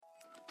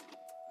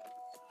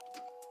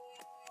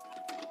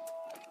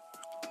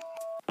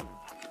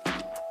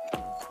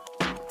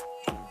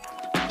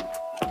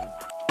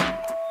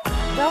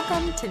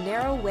Welcome to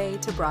Narrow Way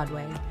to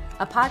Broadway,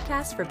 a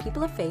podcast for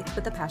people of faith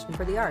with a passion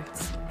for the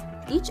arts.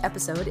 Each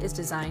episode is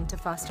designed to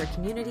foster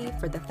community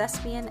for the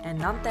thespian and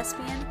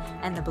non-thespian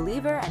and the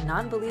believer and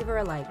non-believer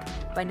alike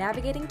by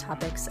navigating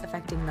topics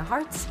affecting the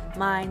hearts,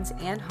 minds,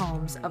 and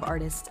homes of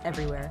artists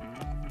everywhere.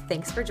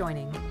 Thanks for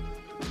joining.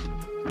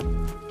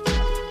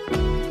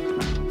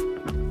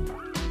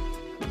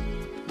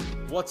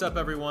 What's up,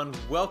 everyone?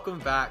 Welcome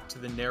back to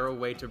the Narrow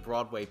Way to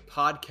Broadway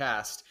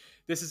podcast.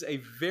 This is a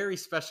very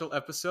special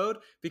episode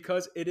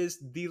because it is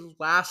the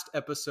last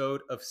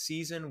episode of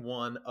season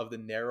 1 of the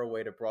Narrow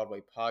Way to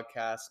Broadway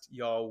podcast.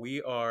 Y'all,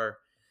 we are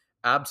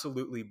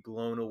absolutely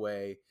blown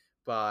away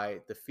by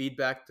the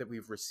feedback that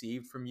we've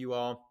received from you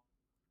all.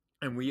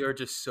 And we are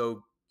just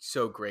so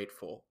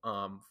grateful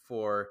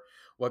for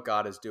what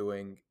God is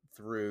doing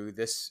through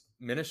this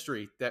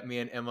ministry that me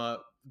and Emma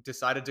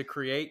decided to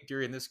create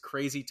during this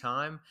crazy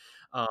time.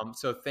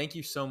 So thank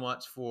you so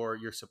much for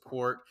your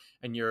support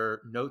and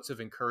your notes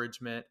of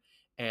encouragement.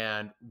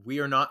 And we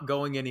are not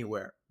going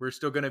anywhere. We're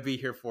still going to be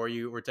here for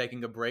you. We're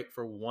taking a break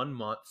for 1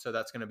 month. So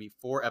that's going to be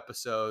 4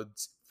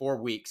 episodes,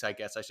 4 weeks, I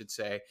guess I should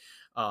say,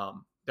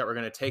 that we're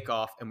going to take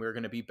off. And we're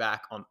going to be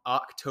back on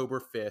October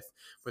 5th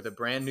with a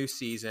brand new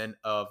season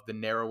of the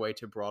Narrow Way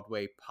to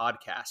Broadway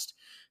podcast.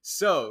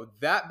 So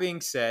that being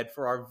said,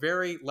 for our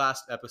very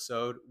last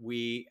episode,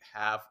 we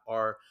have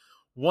our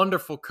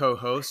wonderful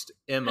co-host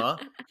Emma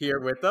here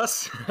with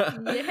us.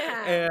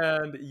 Yeah.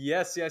 And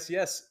yes.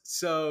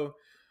 So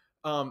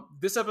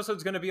this episode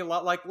is going to be a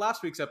lot like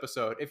last week's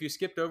episode. If you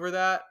skipped over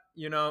that,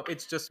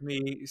 it's just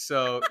me.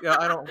 So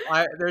yeah,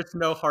 there's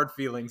no hard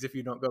feelings if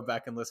you don't go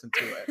back and listen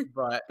to it.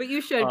 But you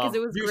should, because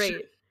it was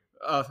great.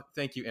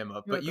 Thank you, Emma.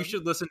 You're But welcome. you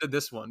should listen to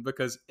this one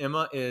because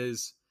Emma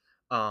is,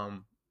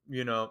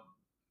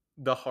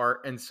 the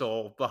heart and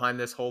soul behind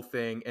this whole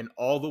thing and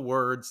all the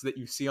words that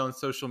you see on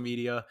social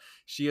media.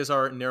 She is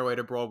our Narrow Way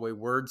to Broadway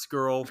words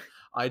girl.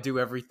 I do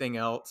everything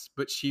else,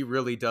 but she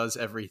really does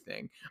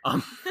everything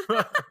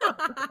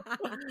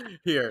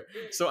here.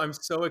 So I'm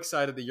so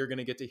excited that you're going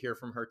to get to hear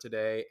from her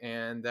today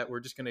and that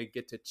we're just going to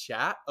get to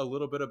chat a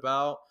little bit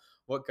about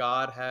what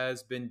God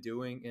has been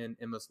doing in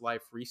Emma's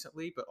life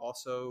recently, but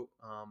also,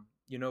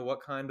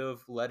 what kind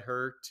of led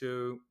her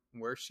to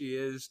where she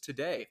is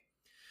today.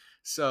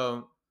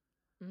 So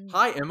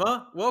hi,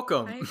 Emma.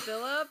 Welcome. Hi,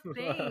 Philip.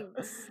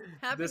 Thanks.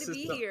 Happy to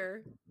be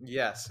here.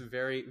 Yes,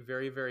 very,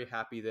 very, very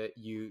happy that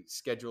you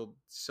scheduled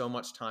so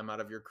much time out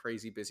of your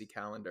crazy busy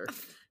calendar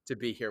to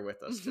be here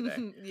with us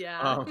today.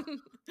 Yeah.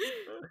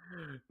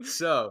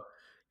 So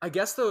I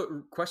guess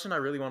the question I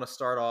really want to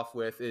start off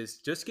with is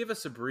just give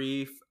us a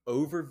brief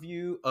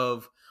overview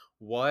of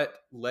what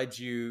led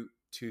you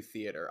to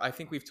theater. I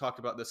think we've talked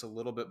about this a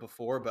little bit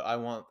before, but I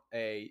want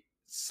a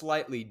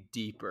slightly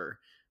deeper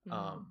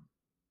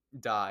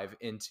dive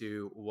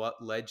into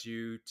what led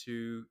you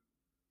to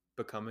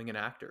becoming an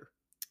actor.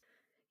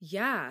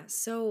 Yeah,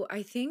 so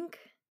I think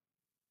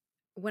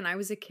when I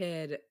was a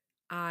kid,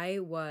 I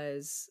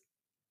was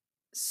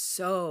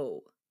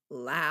so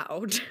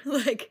loud.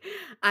 Like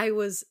I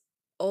was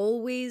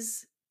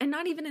always, and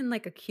not even in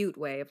like a cute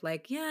way of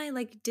like, yeah, I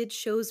like did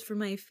shows for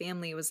my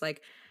family. It was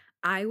like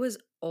I was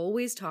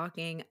always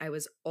talking, I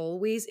was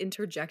always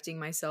interjecting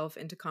myself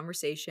into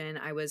conversation.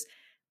 I was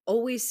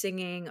always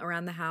singing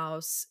around the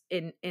house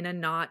in a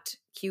not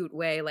cute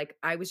way. Like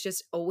I was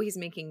just always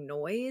making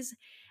noise.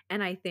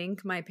 And I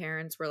think my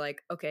parents were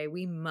like, okay,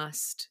 we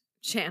must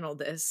channel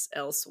this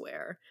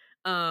elsewhere.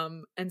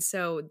 And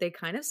so they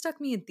kind of stuck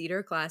me in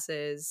theater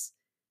classes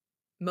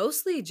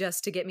mostly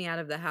just to get me out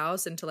of the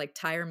house and to like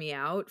tire me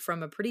out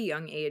from a pretty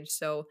young age.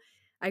 So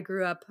I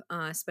grew up,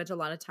 spent a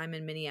lot of time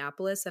in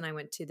Minneapolis, and I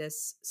went to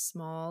this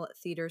small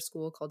theater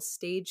school called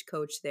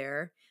Stagecoach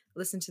there,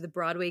 listened to the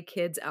Broadway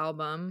Kids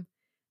album,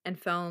 and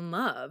fell in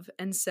love.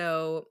 And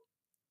so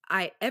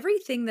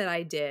everything that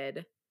I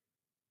did,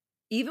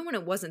 even when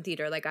it wasn't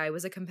theater, like I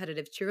was a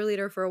competitive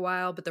cheerleader for a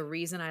while, but the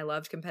reason I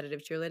loved competitive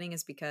cheerleading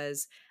is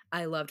because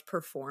I loved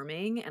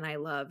performing and I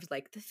loved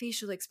like the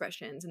facial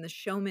expressions and the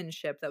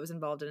showmanship that was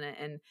involved in it.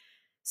 And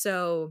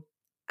so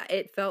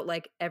it felt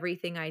like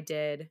everything I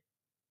did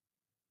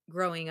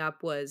growing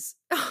up was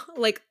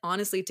like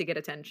honestly to get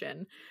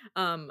attention,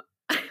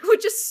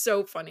 which is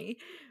so funny.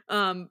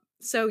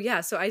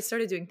 So I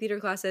started doing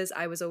theater classes.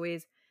 I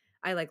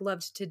like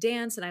loved to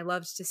dance and I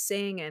loved to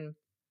sing. And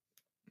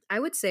I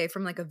would say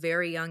from like a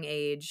very young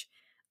age,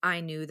 I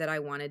knew that I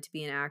wanted to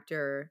be an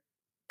actor,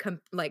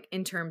 like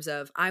in terms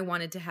of I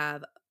wanted to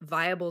have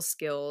viable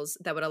skills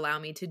that would allow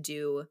me to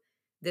do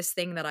this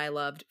thing that I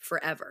loved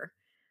forever.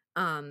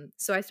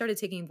 So I started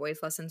taking voice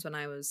lessons when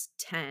I was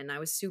 10. I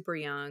was super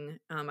young.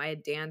 I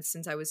had danced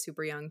since I was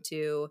super young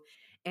too.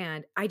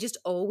 And I just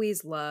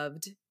always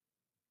loved,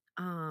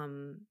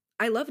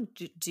 I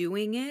loved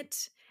doing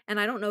it. And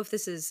I don't know if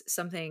this is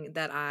something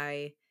that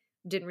I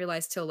didn't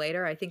realize till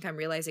later. I think I'm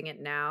realizing it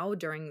now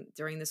during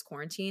this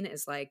quarantine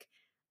is like,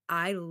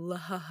 I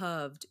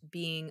loved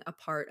being a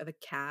part of a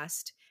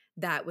cast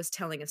that was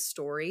telling a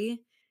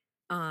story.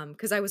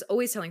 Because I was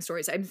always telling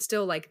stories. I'm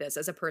still like this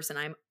as a person.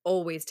 I'm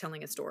always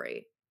telling a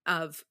story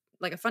of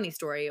like a funny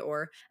story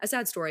or a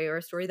sad story or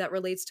a story that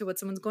relates to what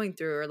someone's going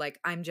through, or like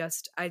I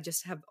just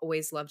have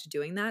always loved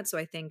doing that. So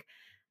I think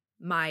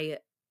my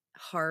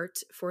heart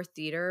for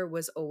theater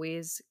was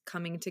always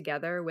coming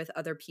together with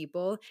other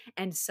people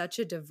and such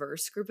a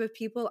diverse group of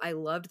people. I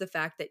loved the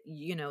fact that,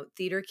 you know,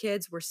 theater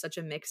kids were such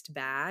a mixed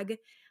bag.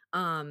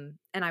 And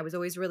I was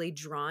always really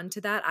drawn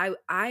to that.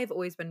 I've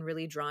always been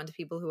really drawn to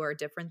people who are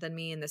different than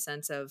me, in the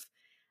sense of,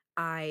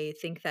 I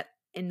think that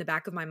in the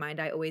back of my mind,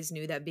 I always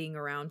knew that being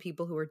around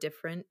people who were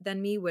different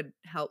than me would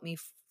help me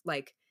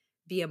like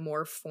be a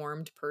more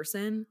formed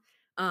person.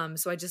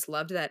 So I just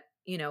loved that,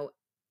 you know,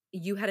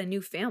 you had a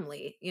new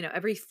family, you know,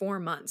 every 4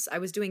 months. I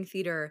was doing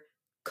theater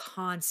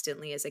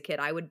constantly as a kid.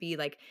 I would be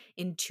like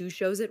in 2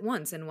 shows at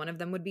once, and one of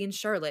them would be in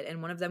Charlotte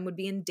and one of them would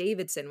be in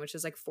Davidson, which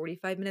is like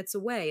 45 minutes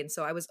away. And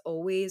so I was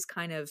always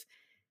kind of,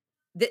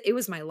 it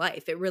was my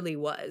life. It really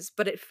was.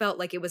 But it felt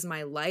like it was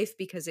my life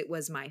because it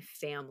was my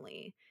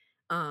family.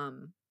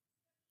 Um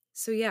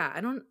so yeah,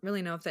 I don't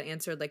really know if that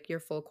answered like your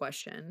full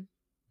question.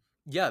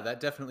 Yeah, that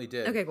definitely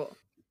did. Okay, cool.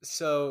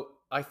 So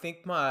I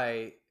think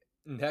my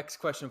next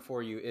question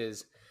for you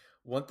is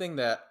one thing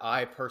that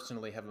I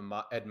personally have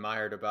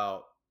admired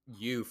about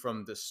you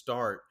from the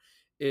start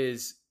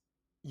is,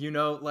 you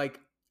know, like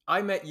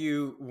I met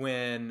you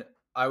when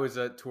I was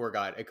a tour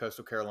guide at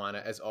Coastal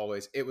Carolina. As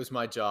always, it was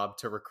my job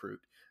to recruit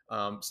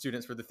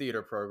students for the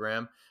theater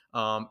program.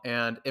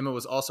 And Emma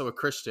was also a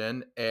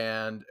Christian,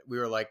 and we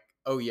were like,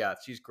 oh, yeah,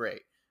 she's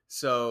great.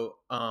 So,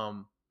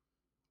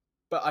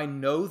 but I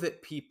know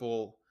that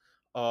people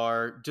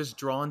are just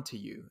drawn to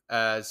you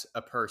as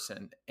a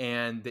person,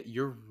 and that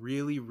you're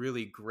really,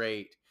 really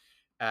great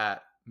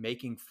at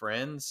making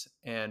friends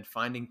and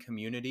finding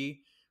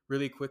community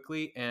really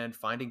quickly, and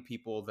finding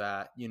people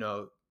that, you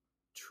know,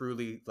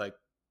 truly like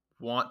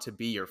want to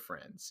be your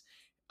friends.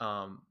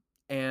 Um,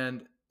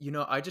 and, you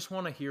know, I just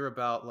want to hear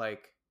about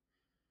like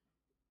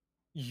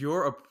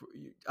your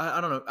I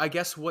don't know, I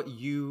guess what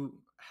you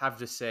have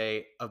to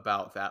say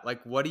about that. Like,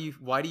 why do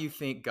you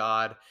think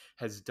God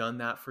has done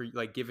that for you,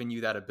 like given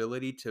you that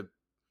ability to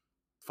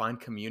find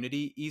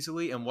community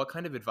easily? And what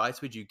kind of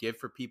advice would you give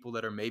for people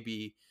that are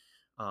maybe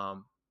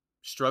um,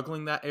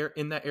 struggling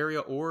in that area,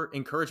 or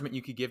encouragement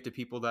you could give to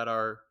people that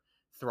are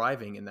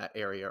thriving in that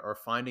area or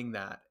finding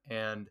that?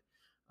 And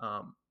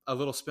a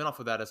little spinoff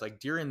of that is like,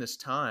 during this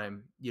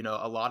time, you know,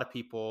 a lot of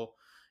people,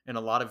 and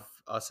a lot of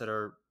us that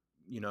are,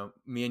 you know,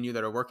 me and you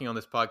that are working on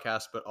this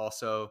podcast, but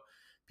also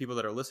people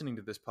that are listening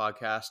to this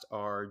podcast,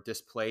 are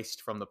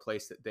displaced from the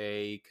place that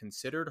they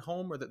considered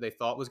home, or that they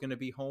thought was going to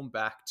be home,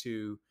 back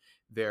to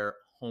their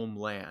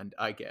homeland.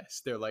 I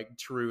guess they're like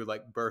true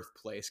like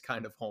birthplace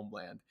kind of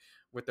homeland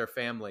with their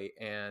family.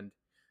 And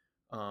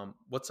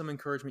what's some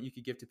encouragement you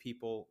could give to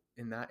people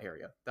in that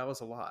area? That was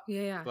a lot,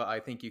 Yeah, yeah. but I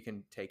think you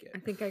can take it. I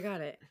think I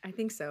got it. I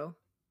think so.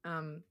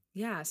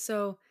 Yeah,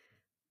 so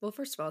well,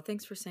 first of all,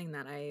 thanks for saying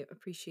that. I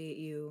appreciate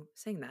you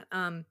saying that.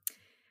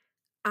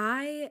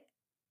 I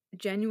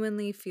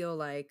genuinely feel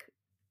like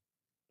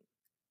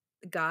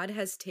God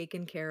has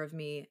taken care of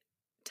me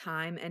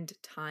time and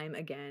time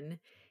again,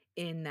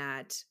 in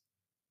that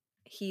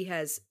he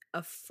has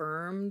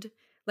affirmed,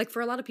 like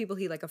for a lot of people,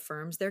 he like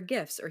affirms their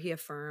gifts, or he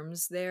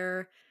affirms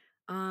their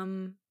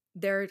calling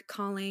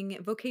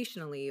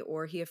vocationally,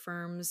 or he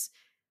affirms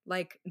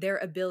like their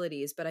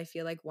abilities. But I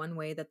feel like one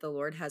way that the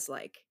Lord has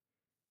like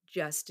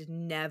just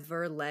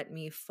never let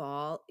me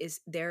fall is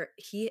there,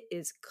 he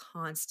is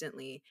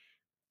constantly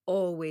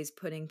always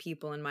putting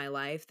people in my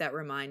life that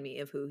remind me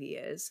of who he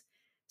is.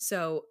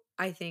 So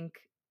I think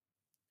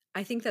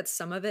that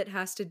some of it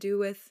has to do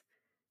with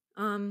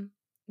um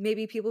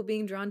maybe people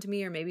being drawn to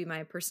me, or maybe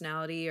my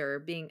personality, or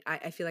being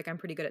I feel like I'm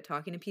pretty good at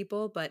talking to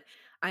people. But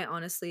I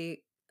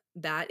honestly,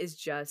 that is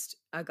just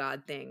a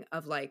God thing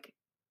of like,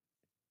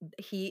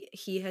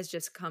 he has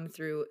just come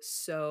through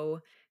so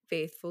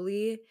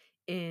faithfully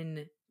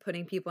in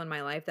putting people in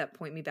my life that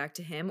point me back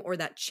to him, or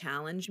that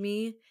challenge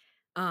me,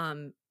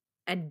 um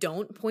and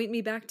don't point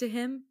me back to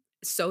him,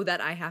 so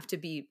that I have to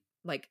be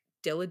like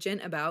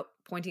diligent about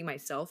pointing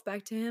myself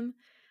back to him.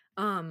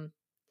 um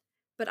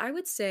but I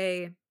would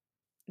say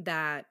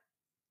that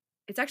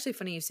it's actually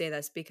funny you say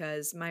this,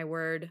 because my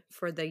word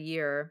for the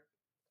year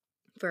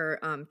for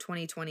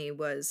 2020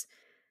 was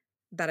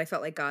that I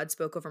felt like God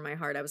spoke over my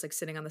heart. I was like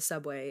sitting on the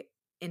subway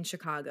in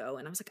Chicago,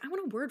 and I was like, I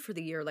want a word for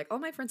the year. Like all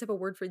my friends have a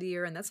word for the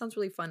year, and that sounds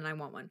really fun, and I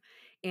want one.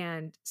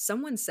 And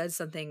someone said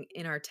something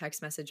in our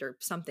text message, or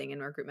something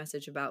in our group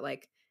message, about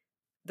like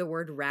the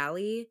word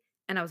rally.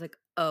 And I was like,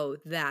 oh,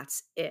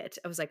 that's it.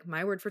 I was like,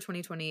 my word for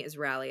 2020 is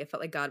rally. I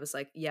felt like God was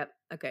like, yep,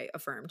 okay,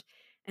 affirmed.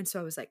 And so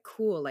I was like,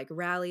 cool, like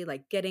rally,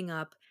 like getting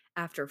up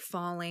after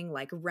falling,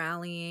 like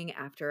rallying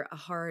after a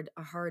hard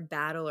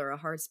battle or a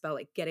hard spell,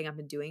 like getting up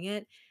and doing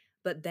it.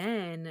 But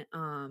then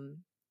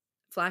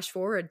flash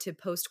forward to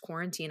post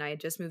quarantine, I had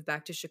just moved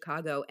back to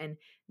Chicago, and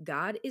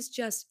God is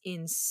just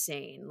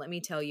insane. Let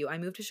me tell you, I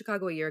moved to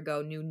Chicago a year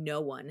ago, knew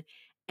no one.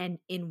 And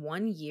in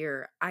 1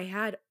 year, I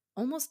had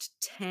almost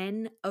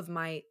 10 of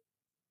my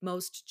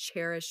most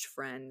cherished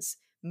friends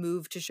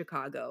move to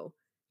Chicago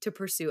to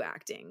pursue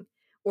acting,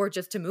 or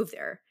just to move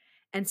there.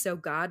 And so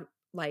God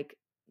like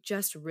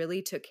just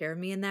really took care of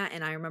me in that.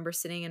 And I remember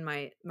sitting in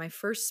my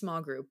first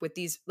small group with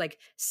these like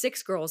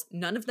 6 girls.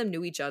 None of them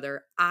knew each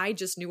other. I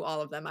just knew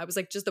all of them. I was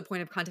like just the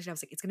point of contact. I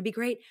was like, it's gonna be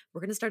great.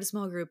 We're gonna start a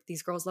small group.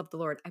 These girls love the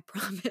Lord. I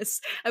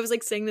promise. I was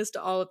like saying this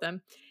to all of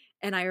them.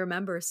 And I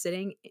remember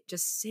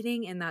just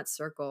sitting in that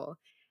circle,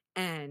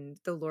 and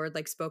the Lord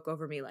like spoke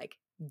over me like,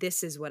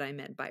 this is what I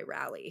meant by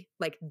rally.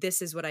 Like,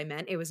 this is what I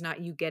meant. It was not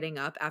you getting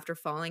up after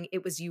falling,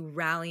 it was you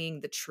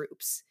rallying the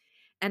troops.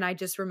 And I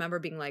just remember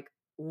being like,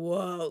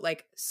 whoa,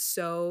 like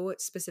so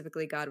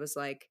specifically, God was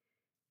like,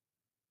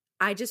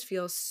 I just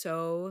feel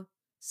so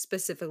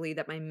specifically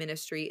that my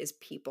ministry is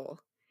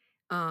people.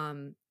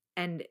 And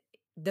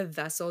the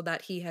vessel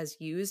that he has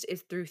used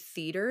is through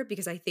theater,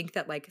 because I think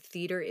that like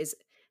theater is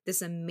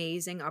this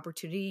amazing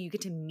opportunity. You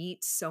get to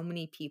meet so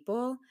many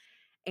people.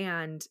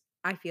 And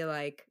I feel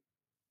like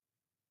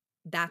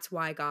that's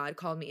why God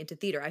called me into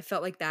theater. I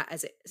felt like that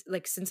as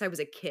like since I was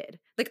a kid.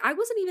 Like I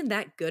wasn't even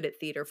that good at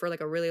theater for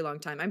like a really long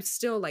time. I'm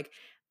still like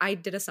I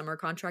did a summer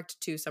contract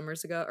 2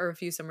 summers ago or a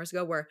few summers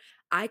ago where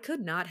I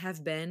could not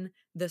have been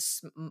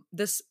this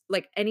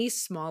like any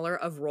smaller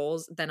of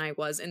roles than I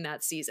was in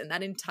that season.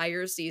 That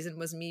entire season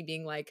was me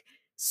being like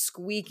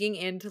squeaking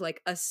into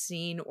like a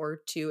scene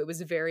or two. It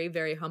was very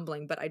very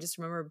humbling, but I just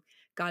remember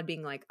God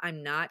being like,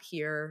 I'm not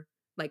here,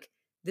 like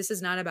this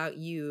is not about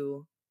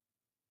you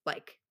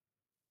like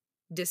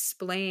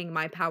displaying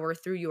my power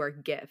through your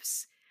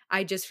gifts.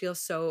 I just feel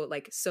so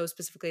like so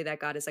specifically that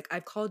God is like,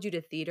 I've called you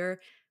to theater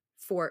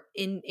for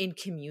in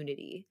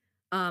community.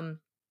 Um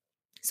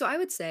so I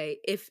would say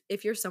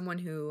if you're someone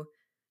who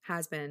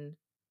has been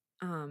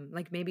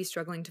like maybe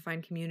struggling to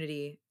find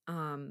community,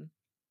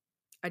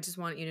 I just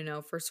want you to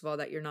know first of all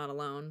that you're not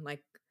alone.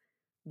 Like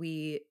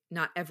we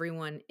not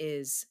everyone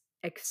is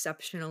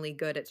exceptionally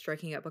good at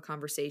striking up a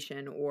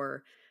conversation,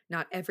 or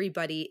not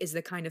everybody is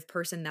the kind of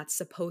person that's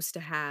supposed to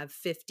have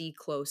 50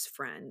 close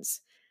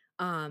friends.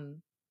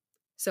 um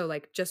so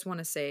like just want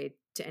to say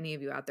to any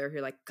of you out there who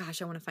are like,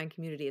 gosh, I want to find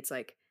community, it's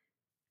like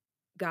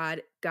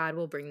God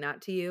will bring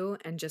that to you,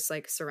 and just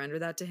like surrender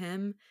that to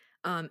him.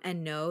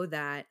 And know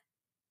that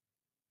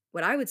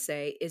what I would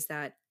say is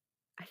that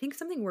I think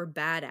something we're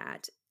bad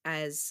at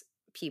as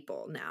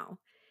people now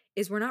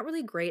is we're not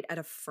really great at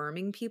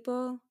affirming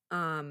people.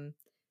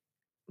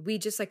 We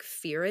just like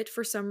fear it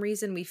for some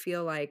reason. We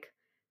feel like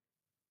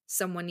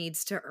someone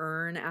needs to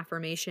earn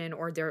affirmation,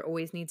 or there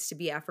always needs to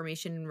be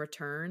affirmation in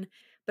return.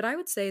 But I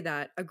would say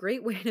that a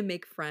great way to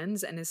make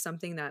friends, and is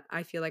something that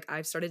I feel like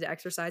I've started to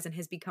exercise and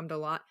has become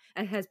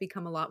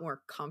a lot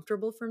more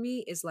comfortable for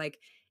me, is like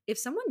if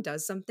someone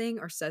does something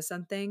or says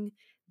something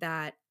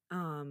that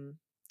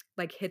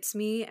like hits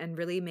me and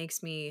really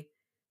makes me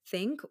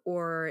think,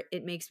 or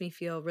it makes me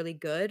feel really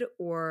good,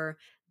 or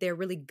they're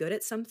really good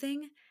at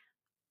something,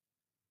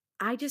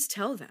 I just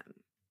tell them.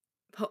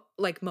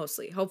 Like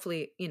mostly,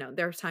 hopefully,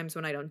 there are times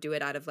when I don't do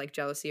it out of like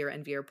jealousy or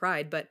envy or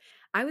pride, but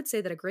I would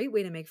say that a great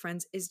way to make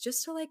friends is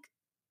just to like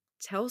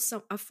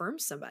affirm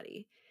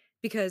somebody,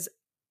 because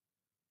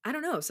I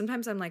don't know,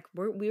 sometimes I'm like,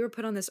 we were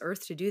put on this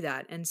earth to do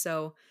that. And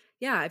so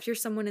yeah, if you're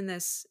someone in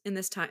this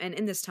time, and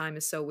in this time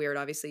is so weird,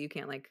 obviously you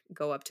can't like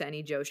go up to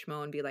any Joe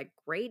Schmo and be like,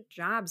 great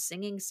job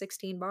singing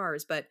 16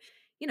 bars, but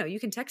you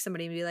can text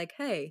somebody and be like,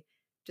 hey,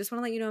 just want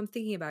to let you know I'm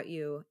thinking about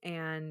you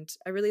and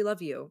I really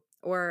love you.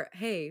 Or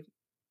hey,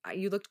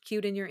 you looked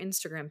cute in your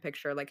Instagram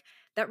picture. Like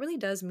that really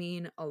does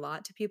mean a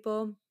lot to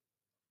people.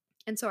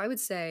 And so I would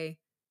say,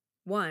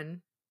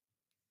 one,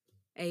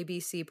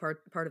 ABC part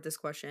of this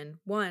question.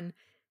 One,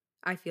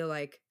 I feel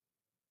like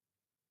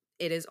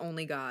it is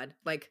only God.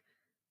 Like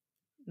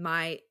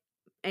my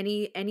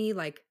any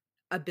like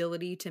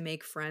ability to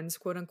make friends,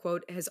 quote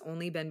unquote, has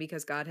only been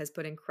because God has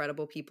put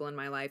incredible people in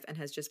my life and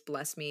has just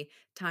blessed me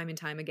time and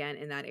time again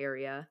in that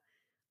area.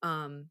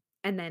 And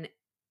then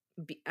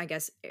I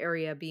guess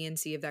area B and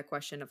C of that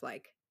question of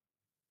like,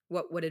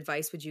 what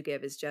advice would you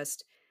give, is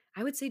just,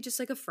 I would say just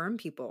like affirm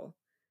people.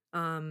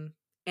 Um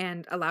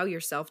and allow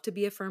yourself to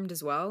be affirmed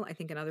as well. I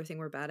think another thing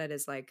we're bad at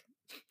is like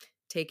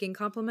taking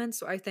compliments.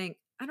 So I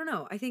don't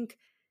know, I think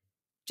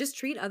just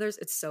treat others,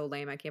 it's so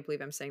lame, I can't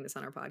believe I'm saying this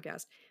on our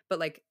podcast, but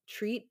like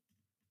treat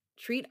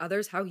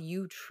others how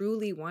you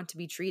truly want to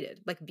be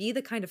treated. Like be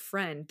the kind of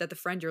friend that the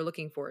friend you're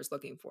looking for is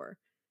looking for.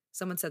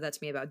 Someone said that to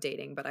me about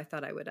dating, but I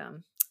thought I would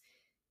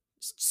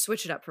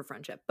switch it up for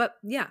friendship. But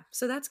yeah,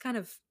 so that's kind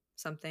of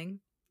something.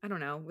 I don't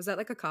know. Was that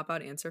like a cop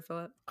out answer,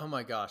 Philip? Oh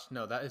my gosh,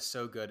 no, that is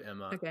so good,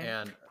 Emma. Okay.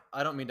 And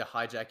I don't mean to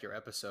hijack your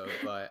episode,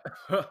 but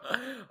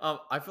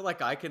I feel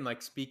like I can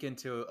like speak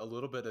into a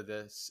little bit of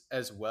this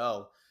as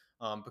well,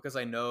 because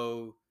I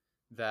know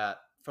that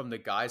from the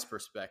guy's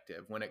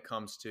perspective, when it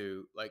comes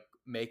to like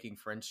making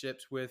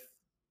friendships with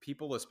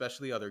people,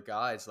 especially other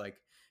guys, like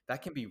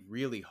that can be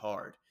really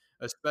hard,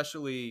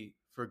 especially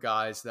for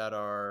guys that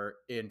are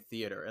in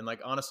theater. And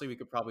like honestly, we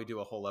could probably do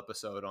a whole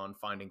episode on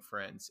finding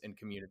friends in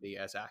community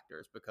as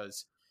actors,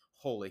 because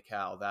holy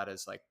cow, that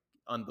is like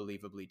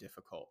unbelievably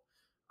difficult.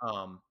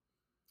 Um,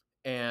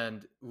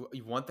 And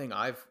one thing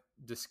I've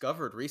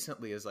discovered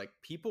recently is like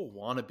people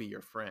want to be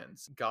your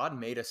friends. God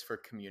made us for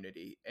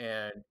community.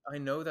 And I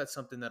know that's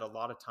something that a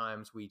lot of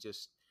times we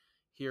just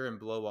hear and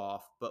blow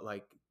off, but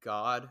like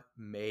God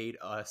made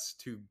us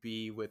to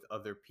be with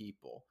other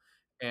people.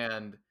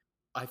 And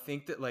I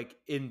think that like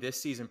in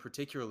this season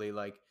particularly,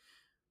 like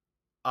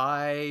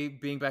I,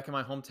 being back in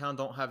my hometown,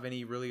 don't have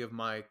any really of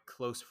my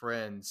close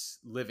friends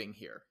living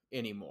here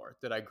anymore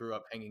that I grew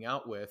up hanging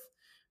out with.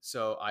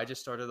 So I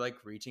just started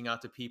like reaching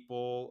out to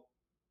people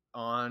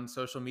on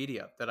social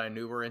media that I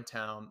knew were in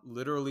town,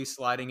 literally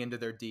sliding into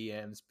their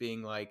DMs,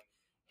 being like,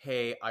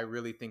 "Hey, I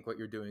really think what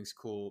you're doing is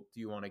cool.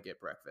 Do you want to get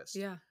breakfast?"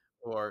 Yeah.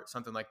 Or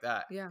something like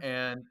that. Yeah.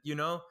 And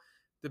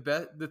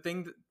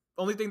the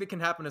only thing that can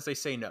happen is they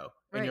say no,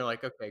 and you're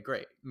Right. like, "Okay,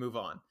 great, move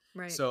on."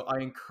 Right. So I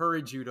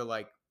encourage you to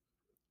like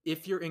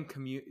if you're in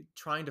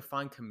trying to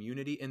find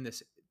community in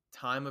this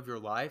time of your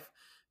life,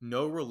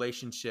 no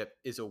relationship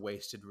is a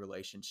wasted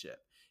relationship,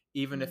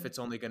 even if Mhm. it's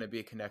only going to be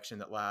a connection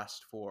that lasts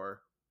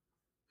for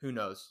who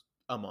knows,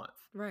 a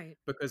month. Right.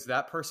 Because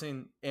that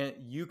person, and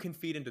you can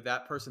feed into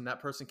that person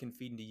can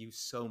feed into you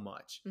so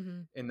much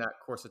Mhm. in that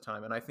course of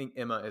time. And I think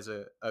Emma is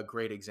a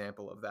great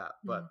example of that.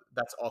 But Mhm.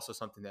 that's also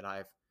something that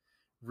I've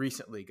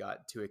recently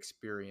got to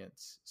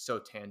experience so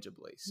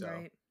tangibly. So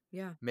Right.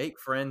 Yeah. make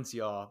friends,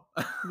 y'all.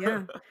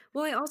 Yeah.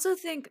 Well, I also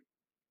think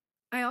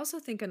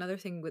another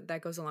thing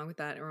that goes along with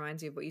that, it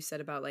reminds me of what you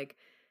said about like,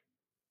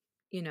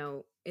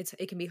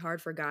 it can be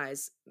hard for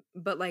guys,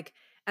 but like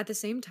at the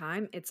same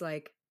time, it's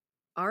like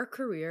our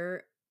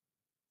career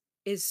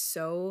is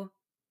so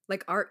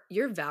like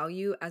your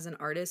value as an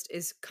artist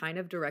is kind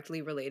of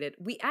directly related.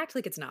 We act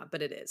like it's not,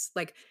 but it is.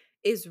 Like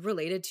is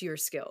related to your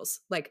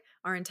skills. Like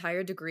our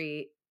entire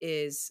degree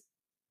is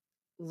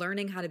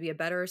learning how to be a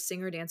better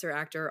singer, dancer,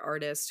 actor,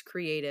 artist,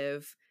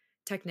 creative,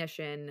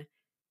 technician,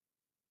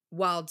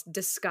 while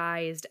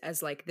disguised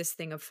as like this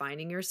thing of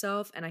finding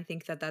yourself. And I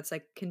think that that's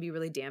like can be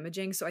really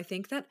damaging. So I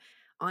think that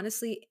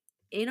honestly,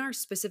 in our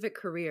specific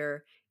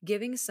career,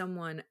 giving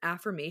someone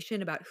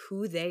affirmation about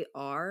who they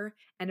are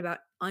and about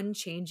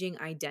unchanging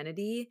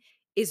identity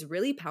is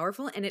really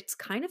powerful. And it's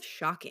kind of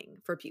shocking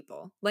for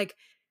people. Like,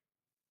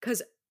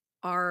 because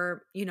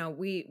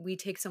we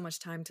take so much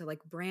time to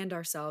like brand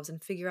ourselves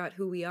and figure out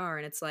who we are,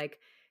 and it's like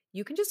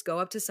you can just go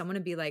up to someone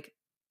and be like,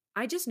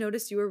 I just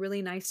noticed you were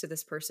really nice to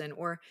this person,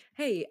 or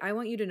hey, I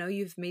want you to know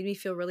you've made me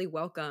feel really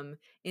welcome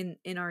in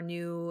our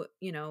new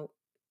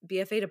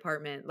BFA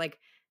department. Like,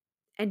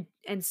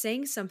 and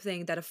saying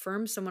something that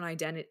affirms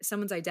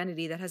someone's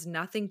identity that has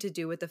nothing to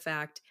do with the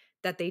fact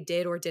that they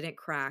did or didn't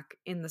crack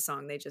in the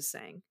song they just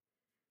sang.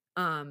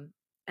 And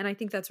I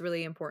think that's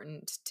really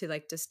important to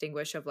like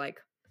distinguish of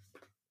like,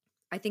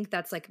 I think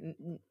that's like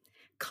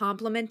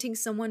complimenting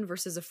someone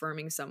versus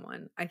affirming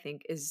someone, I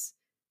think is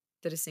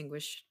the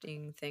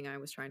distinguishing thing I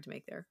was trying to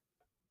make there.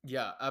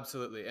 Yeah,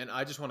 absolutely. And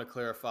I just want to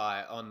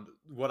clarify on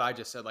what I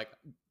just said. Like,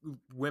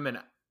 women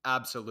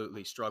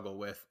absolutely struggle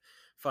with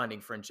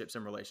finding friendships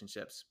and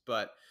relationships,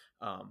 but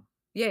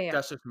Yeah, yeah.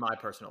 that's just my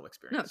personal No,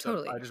 experience. So I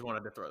totally. just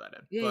wanted to throw that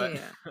in. Yeah, But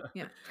yeah, yeah.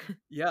 Yeah.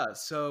 yeah,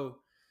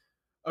 so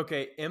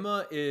okay,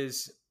 Emma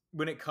is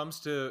when it comes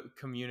to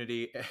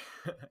community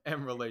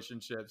and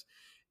relationships,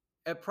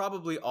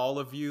 probably all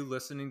of you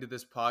listening to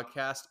this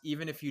podcast,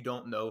 even if you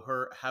don't know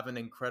her, have an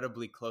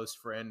incredibly close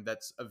friend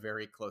that's a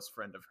very close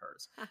friend of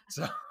hers.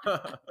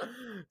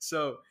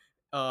 So,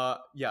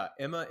 yeah,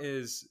 Emma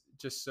is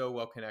just so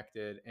well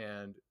connected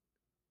and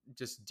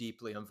just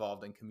deeply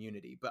involved in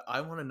community. But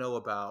I want to know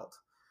about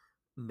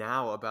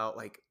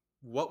like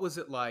what was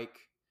it like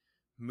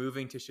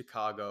moving to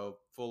Chicago,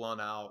 full on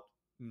out,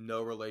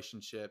 no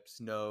relationships,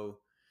 no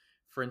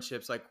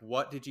friendships. Like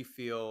what did you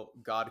feel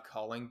God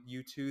calling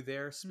you to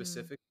there Mm,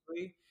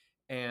 specifically?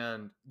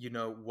 And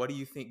what do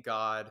you think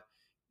God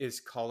is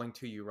calling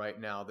to you right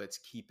now that's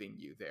keeping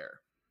you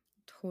there?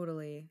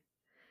 totally.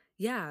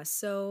 Yeah,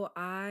 so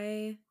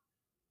I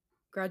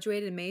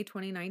graduated in May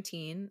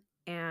 2019,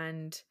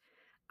 and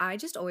I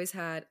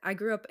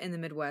grew up in the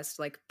Midwest,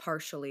 like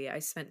partially. I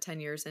spent 10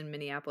 years in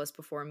Minneapolis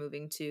before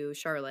moving to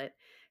Charlotte.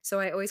 So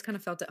I always kind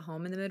of felt at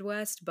home in the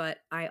Midwest, but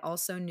I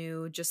also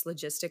knew just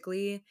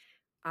logistically,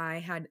 I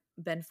had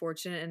been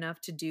fortunate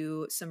enough to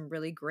do some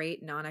really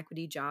great non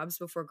equity jobs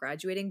before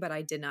graduating, but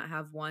I did not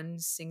have one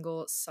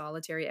single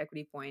solitary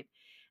equity point.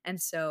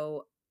 And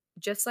so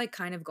just like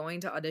kind of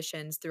going to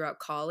auditions throughout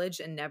college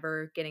and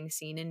never getting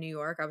seen in New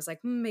York, I was like,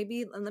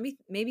 maybe let me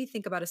maybe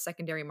think about a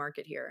secondary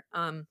market here.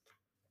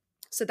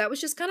 So that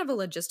was just kind of a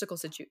logistical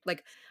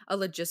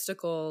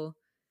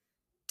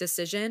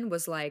decision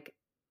was like,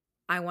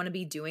 I want to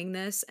be doing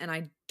this and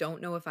I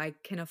don't know if I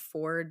can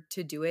afford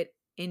to do it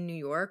in New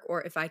York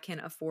or if I can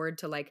afford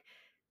to like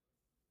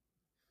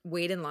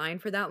wait in line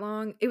for that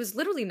long. It was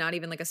literally not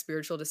even like a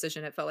spiritual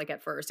decision. It felt like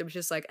at first. It was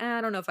just like,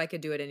 I don't know if I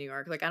could do it in New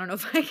York. Like, I don't know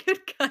if I could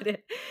cut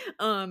it.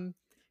 Um,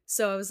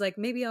 so I was like,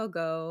 maybe I'll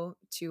go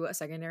to a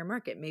secondary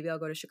market. Maybe I'll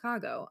go to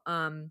Chicago.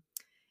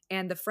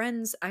 And the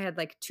friends, I had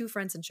like two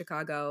friends in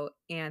Chicago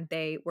and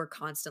they were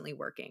constantly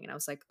working. And I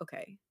was like,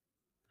 okay,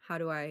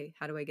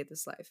 how do I get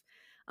this life?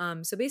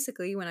 So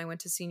basically when I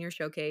went to senior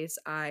showcase,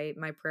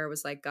 my prayer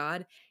was like,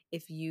 God,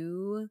 if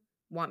you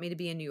want me to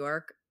be in New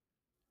York,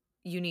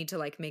 you need to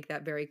like make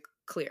that very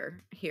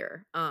clear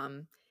here.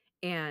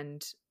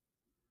 And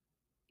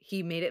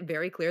he made it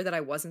very clear that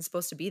I wasn't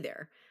supposed to be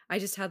there. I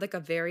just had like a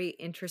very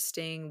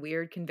interesting,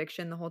 weird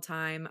conviction the whole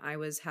time. I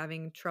was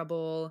having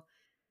trouble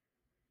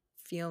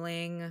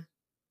feeling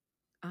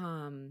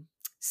um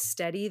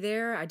steady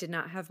there. I did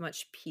not have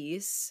much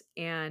peace,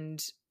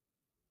 and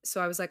so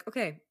I was like,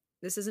 okay,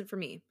 this isn't for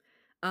me.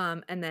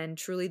 And then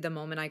truly the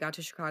moment I got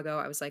to Chicago,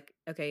 I was like,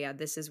 okay, yeah,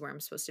 this is where I'm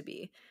supposed to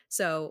be.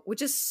 So,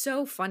 which is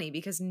so funny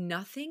because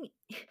nothing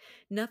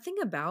nothing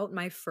about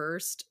my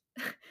first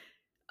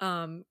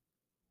um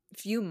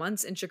few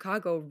months in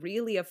Chicago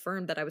really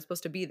affirmed that I was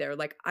supposed to be there.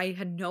 Like I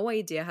had no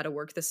idea how to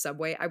work the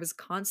subway. I was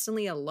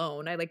constantly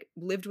alone. I like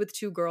lived with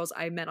two girls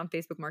I met on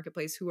Facebook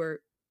Marketplace who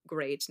are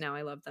great. Now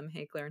I love them.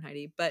 Hey, Claire and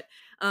Heidi. But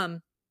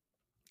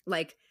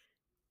like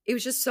it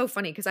was just so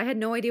funny because I had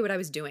no idea what I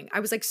was doing.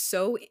 I was like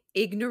so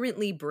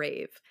ignorantly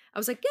brave. I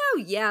was like,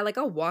 oh yeah, like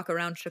I'll walk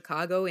around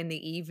Chicago in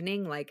the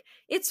evening. Like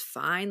it's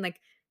fine.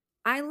 Like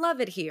I love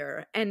it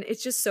here. And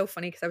it's just so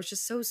funny because I was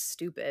just so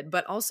stupid.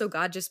 But also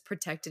God just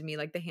protected me.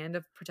 Like the hand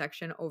of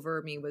protection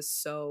over me was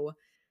so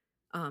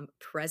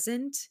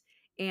present.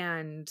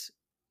 And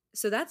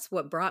so that's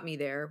what brought me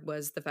there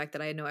was the fact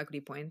that I had no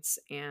equity points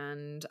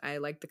and I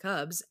liked the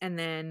Cubs. And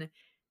then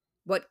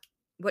what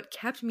what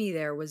kept me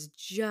there was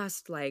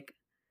just like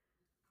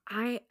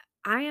I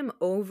I am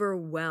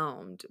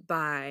overwhelmed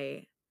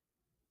by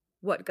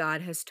what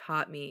God has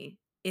taught me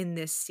in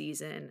this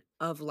season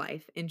of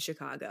life in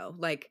Chicago.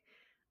 Like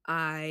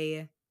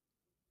I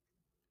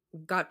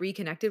got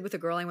reconnected with a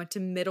girl I went to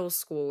middle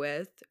school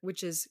with,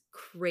 which is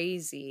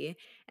crazy,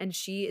 and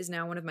she is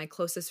now one of my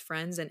closest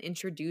friends and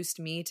introduced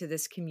me to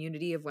this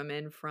community of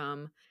women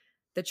from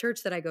the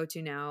church that I go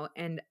to now,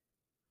 and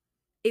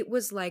it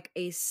was like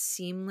a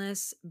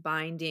seamless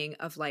binding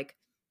of like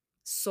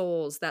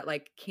souls that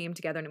like came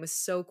together, and it was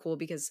so cool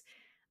because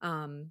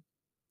um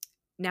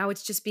now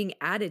it's just being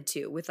added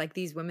to with like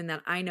these women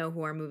that I know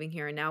who are moving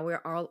here, and now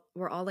we're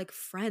all like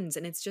friends,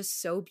 and it's just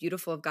so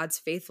beautiful of God's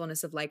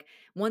faithfulness of like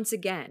once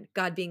again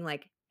God being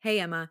like, hey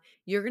Emma,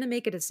 you're going to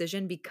make a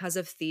decision because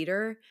of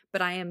theater,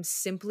 but I am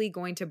simply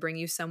going to bring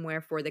you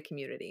somewhere for the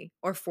community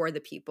or for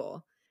the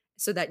people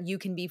so that you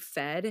can be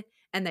fed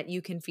and that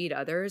you can feed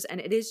others.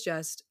 And it is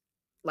just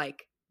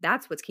like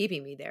that's what's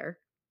keeping me there,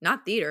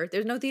 not theater.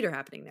 There's no theater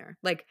happening there.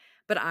 Like,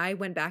 but I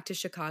went back to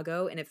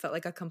Chicago and it felt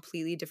like a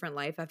completely different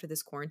life after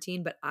this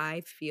quarantine. But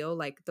I feel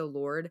like the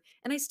Lord,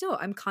 and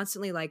I'm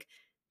constantly like,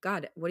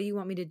 God, what do you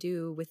want me to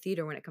do with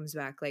theater when it comes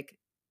back? Like,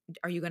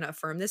 are you going to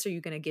affirm this? Are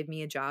you going to give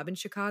me a job in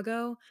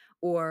Chicago?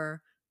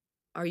 Or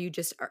do you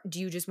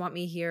just want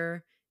me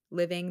here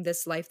living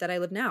this life that I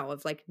live now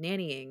of like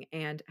nannying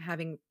and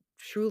having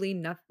truly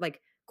not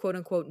like quote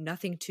unquote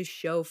nothing to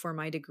show for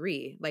my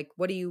degree? Like,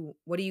 what do you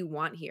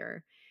want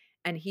here?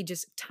 And he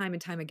just time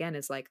and time again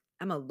is like,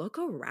 Emma, look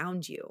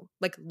around you.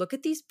 Like, look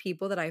at these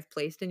people that I've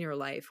placed in your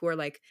life who are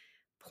like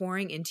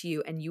pouring into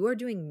you and you are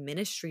doing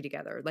ministry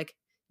together. Like,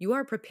 you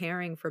are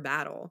preparing for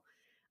battle.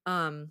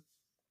 Um,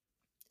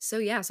 so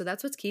yeah, so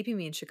that's what's keeping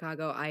me in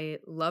Chicago. I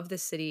love the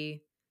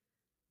city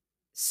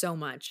so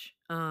much.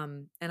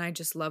 And I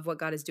just love what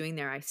God is doing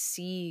there. I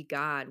see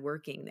God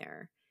working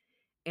there.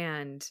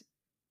 And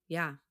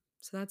yeah,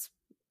 so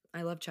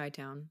I love Chi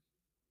Town.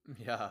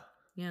 Yeah.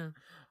 Yeah.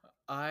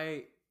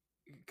 I,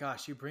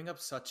 gosh, you bring up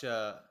such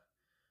a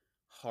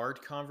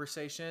hard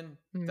conversation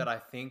Mm. that I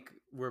think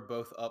we're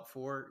both up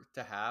for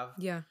to have.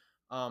 Yeah.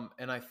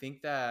 And I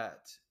think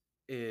that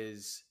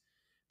is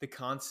the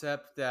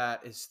concept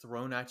that is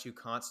thrown at you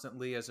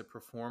constantly as a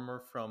performer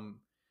from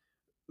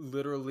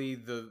literally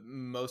the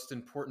most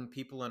important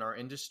people in our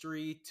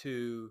industry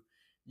to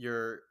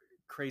your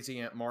crazy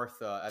Aunt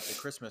Martha at the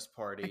Christmas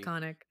party,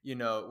 Iconic.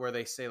 where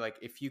they say like,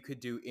 if you could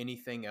do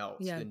anything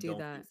else, Yeah, then do don't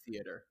do that.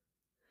 theater.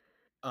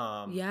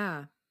 Um,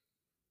 Yeah.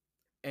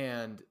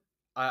 and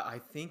I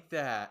think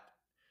that,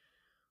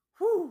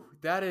 whew,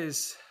 that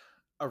is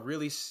a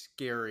really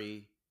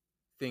scary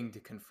thing to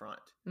confront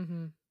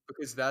Mhm.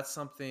 because that's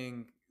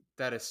something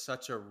that is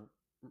such a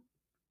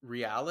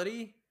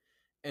reality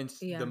and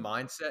the Yeah.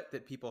 mindset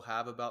that people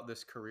have about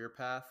this career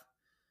path.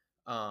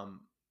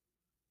 Um,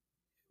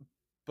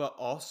 but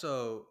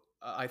also,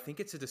 I think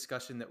it's a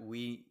discussion that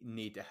we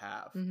need to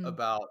have Mhm.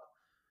 about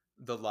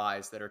the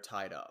lies that are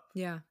tied up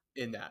Yeah.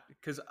 in that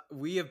because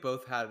we have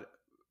both had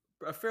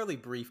a fairly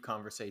brief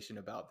conversation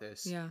about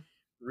this Yeah.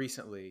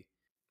 recently.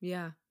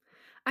 Yeah.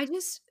 I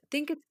just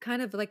think it's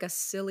kind of like a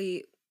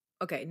silly,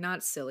 okay,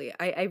 not silly.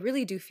 I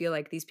really do feel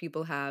like these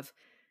people have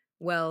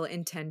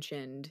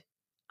well-intentioned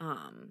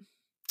um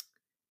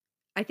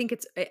I think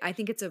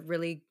it's a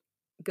really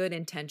good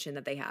intention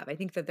that they have. I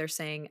think that they're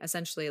saying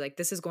essentially like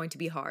this is going to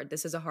be hard.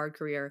 This is a hard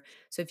career.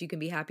 So if you can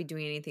be happy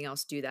doing anything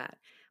else, do that.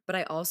 But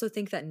I also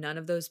think that none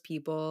of those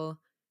people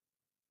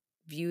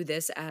view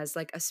this as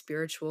like a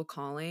spiritual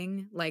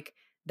calling, like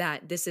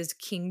that this is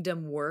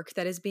kingdom work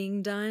that is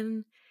being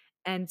done.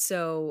 And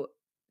so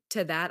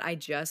to that, I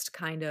just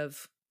kind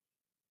of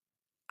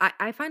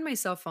I find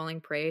myself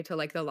falling prey to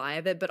like the lie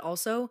of it, but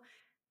also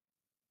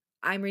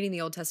I'm reading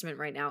the Old Testament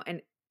right now,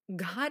 and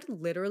God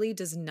literally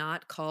does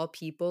not call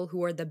people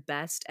who are the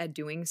best at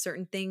doing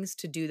certain things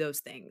to do those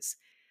things.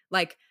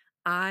 Like,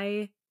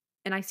 I,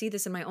 and I see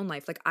this in my own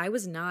life. Like, I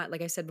was not,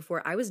 like I said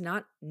before, I was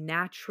not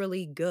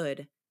naturally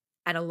good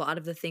at a lot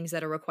of the things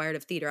that are required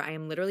of theater. I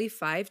am literally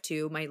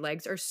 5'2". My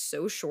legs are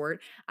so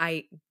short.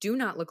 I do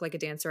not look like a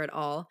dancer at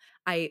all.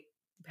 I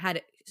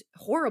had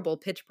horrible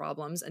pitch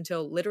problems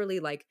until literally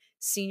like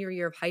senior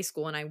year of high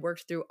school. And I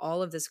worked through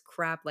all of this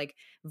crap, like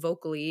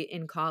vocally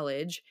in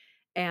college,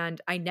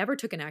 and I never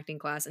took an acting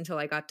class until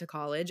I got to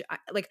college.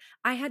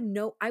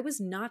 I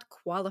was not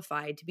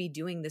qualified to be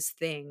doing this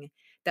thing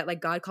that like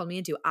God called me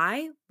into.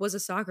 I was a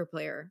soccer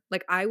player.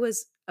 Like I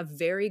was a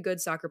very good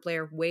soccer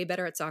player, way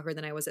better at soccer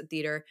than I was at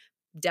theater.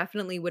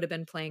 Definitely would have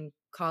been playing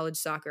college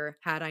soccer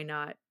had I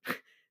not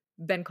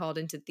been called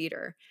into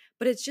theater.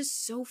 But it's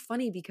just so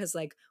funny because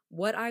like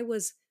what I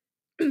was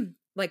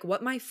like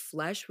what my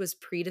flesh was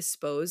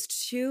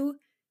predisposed to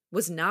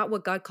was not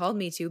what God called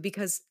me to,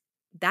 because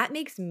that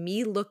makes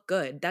me look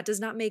good. That does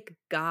not make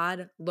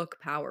God look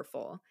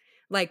powerful.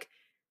 Like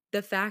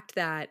the fact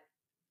that,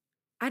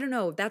 I don't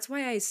know, that's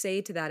why I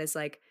say to that is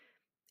like,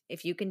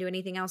 if you can do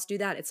anything else, do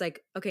that. It's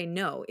like, okay,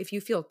 no, if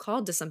you feel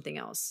called to something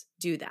else,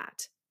 do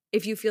that.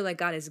 If you feel like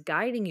God is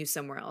guiding you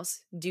somewhere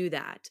else, do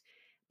that.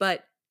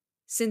 But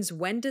since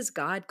when does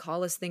God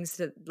call us things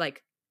to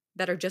like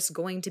that are just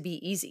going to be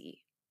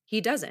easy?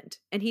 He doesn't.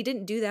 And he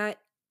didn't do that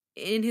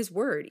in his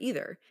word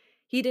either.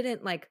 He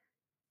didn't like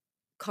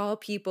call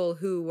people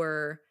who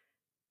were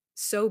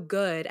so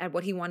good at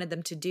what he wanted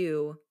them to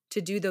do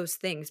those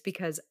things,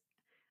 because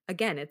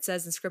again, it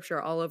says in scripture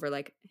all over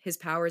like his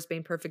power is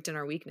being perfect in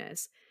our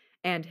weakness,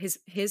 and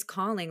his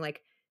calling,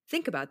 like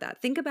think about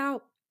that. Think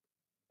about,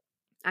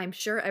 I'm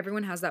sure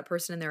everyone has that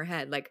person in their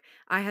head. Like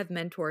I have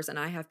mentors and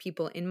I have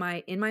people in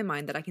my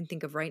mind that I can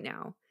think of right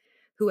now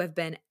who have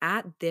been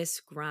at this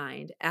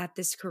grind, at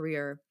this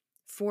career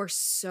for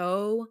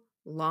so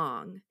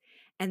long,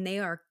 and they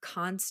are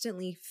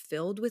constantly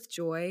filled with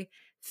joy,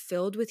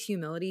 filled with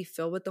humility,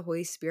 filled with the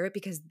Holy Spirit,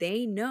 because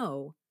they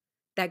know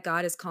that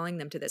God is calling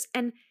them to this.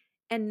 And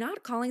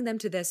not calling them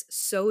to this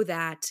so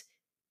that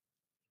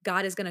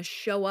God is going to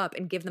show up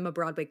and give them a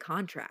Broadway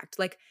contract.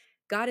 Like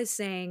God is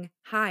saying,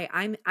 "Hi,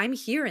 I'm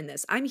here in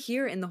this. I'm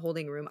here in the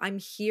holding room. I'm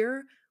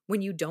here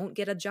when you don't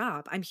get a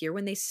job. I'm here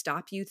when they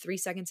stop you 3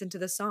 seconds into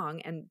the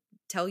song and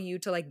tell you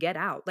to like get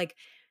out." Like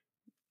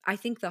I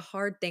think the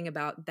hard thing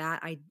about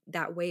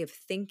that way of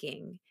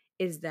thinking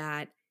is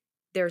that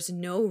there's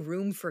no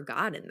room for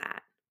God in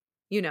that,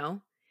 you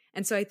know?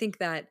 And so I think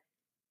that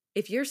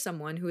if you're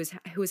someone who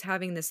is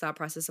having this thought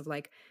process of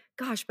like,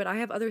 gosh, but I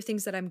have other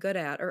things that I'm good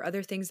at or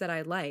other things that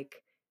I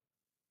like,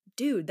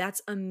 dude,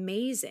 that's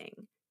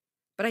amazing.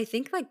 But I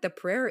think like the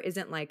prayer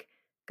isn't like,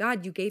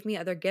 God, you gave me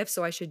other gifts,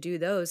 so I should do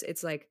those.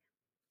 It's like,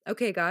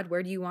 okay, God,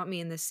 where do you want me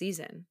in this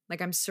season?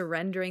 Like I'm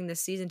surrendering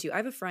this season to you. I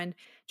have a friend,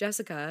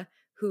 Jessica,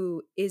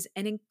 who is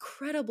an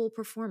incredible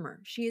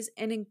performer. She is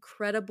an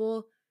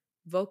incredible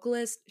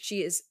vocalist.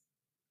 She is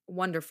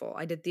wonderful.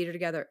 I did theater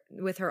together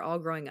with her all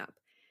growing up.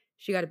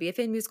 She got a BFA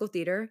in musical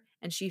theater,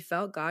 and she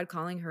felt God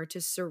calling her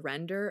to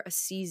surrender a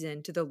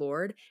season to the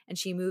Lord. And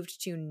she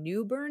moved to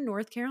New Bern,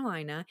 North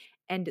Carolina,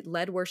 and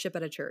led worship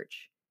at a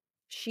church.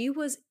 She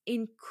was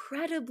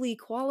incredibly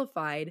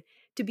qualified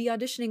to be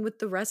auditioning with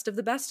the rest of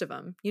the best of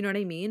them. You know what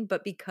I mean?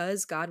 But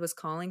because God was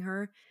calling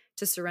her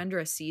to surrender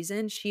a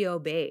season, she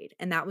obeyed,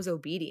 and that was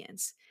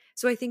obedience.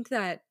 So I think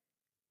that,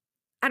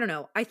 I don't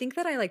know, I think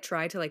that I like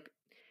try to like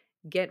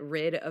get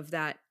rid of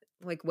that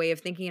like way of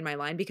thinking in my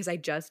mind, because I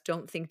just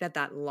don't think that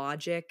that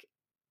logic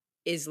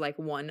is like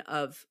one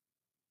of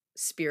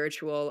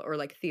spiritual or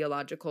like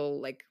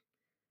theological, like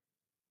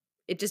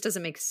it just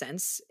doesn't make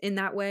sense in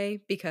that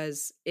way,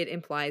 because it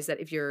implies that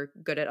if you're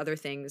good at other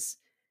things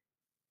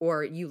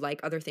or you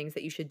like other things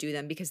that you should do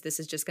them because this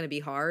is just going to be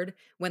hard,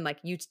 when like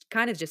you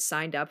kind of just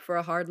signed up for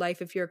a hard life.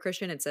 If you're a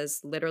Christian, it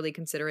says literally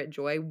consider it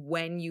joy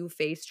when you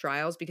face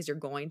trials, because you're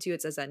going to,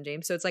 it says that in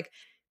James. So it's like,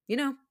 you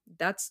know,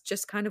 that's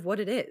just kind of what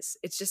it is.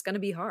 It's just going to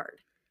be hard.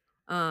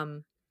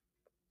 um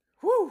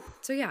Whew.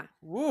 so yeah.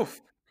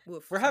 Woof.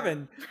 Woof, We're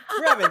sorry.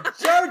 having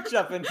church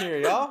up in here,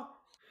 y'all.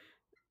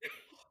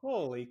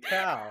 Holy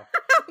cow.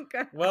 Oh,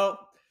 God.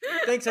 Well,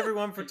 thanks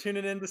everyone for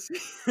tuning in to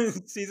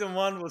season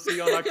 1. We'll see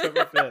you on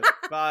October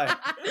 5th. Bye.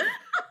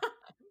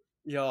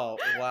 Y'all,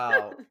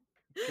 wow.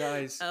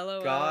 Guys,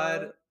 LOL.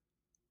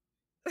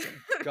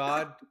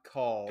 God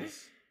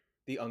calls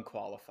the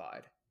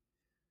unqualified.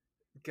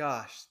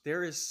 Gosh,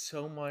 there is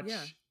so much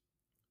Yeah.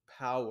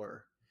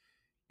 power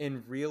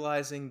in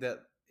realizing that,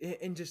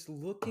 and just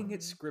looking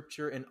at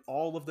scripture and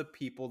all of the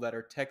people that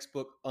are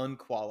textbook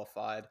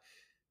unqualified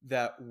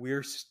that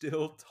we're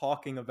still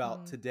talking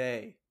about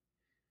today.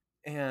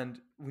 And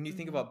when you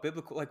think about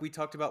biblical, like we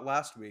talked about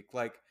last week,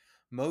 like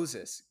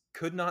Moses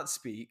could not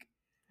speak.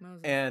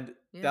 Moses. And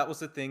Yeah. that was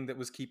the thing that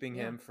was keeping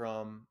Yeah. him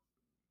from,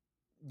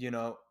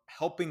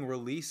 helping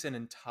release an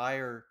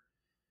entire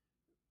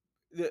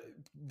the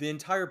the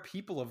entire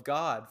people of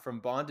God from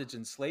bondage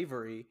and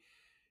slavery,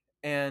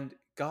 and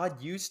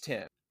God used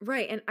him.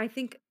 Right. And I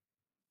think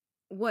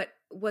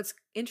what's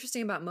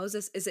interesting about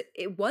Moses is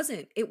it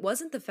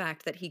wasn't the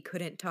fact that he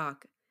couldn't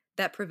talk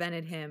that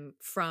prevented him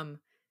from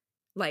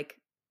like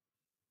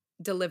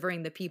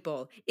delivering the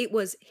people. It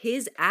was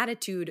his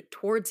attitude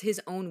towards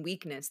his own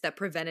weakness that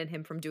prevented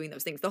him from doing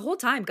those things. The whole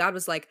time God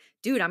was like,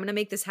 "Dude, I'm going to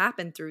make this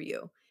happen through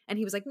you." And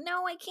he was like,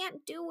 "No, I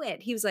can't do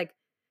it." He was like,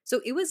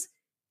 so it was,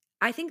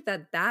 I think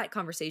that that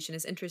conversation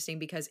is interesting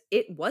because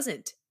it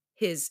wasn't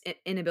his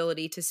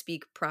inability to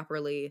speak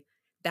properly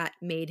that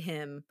made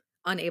him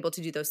unable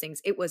to do those things.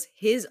 It was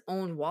his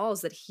own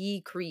walls that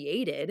he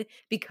created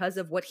because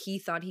of what he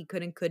thought he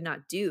could and could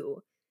not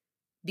do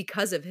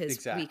because of his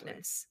Exactly.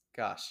 weakness,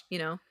 Gosh, you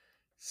know?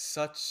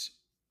 such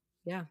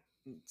Yeah.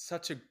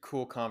 such a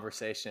cool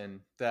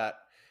conversation that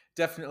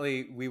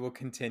definitely we will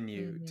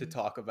continue to Mhm.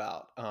 talk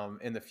about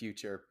in the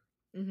future.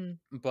 Mhm.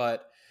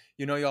 But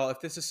y'all, if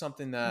this is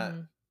something that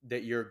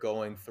Mhm. you're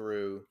going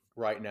through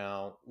right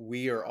now,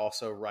 we are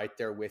also right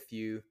there with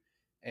you,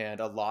 and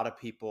a lot of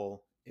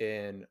people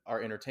in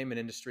our entertainment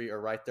industry are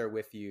right there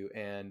with you.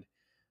 And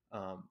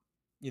um,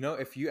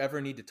 if you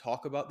ever need to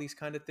talk about these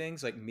kind of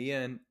things, like me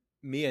and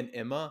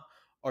Emma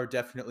are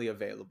definitely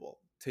available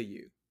to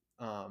you,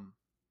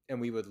 and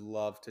we would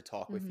love to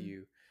talk with Mhm.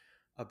 you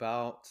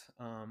about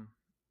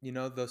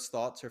those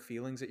thoughts or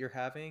feelings that you're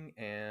having.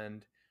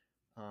 And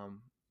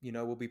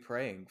we'll be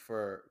praying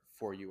for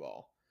you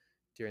all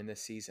during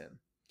this season.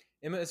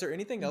 Emma, is there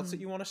anything else that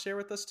Mhm. you want to share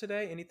with us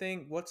today?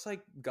 Anything? What's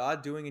like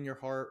God doing in your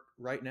heart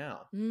right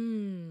now?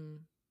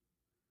 Mm.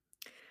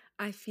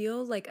 I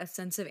feel like a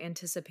sense of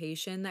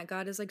anticipation that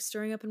God is like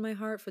stirring up in my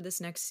heart for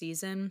this next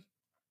season.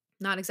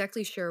 Not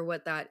exactly sure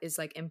what that is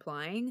like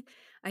implying.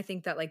 I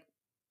think that like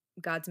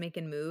God's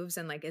making moves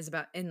and like is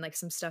about and like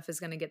some stuff is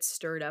going to get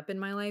stirred up in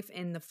my life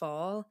in the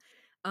fall.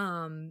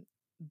 Um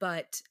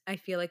but I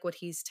feel like what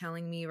he's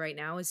telling me right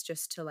now is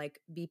just to like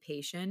be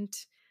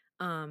patient.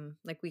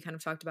 Like we kind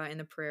of talked about in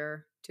the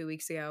prayer 2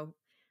 weeks ago.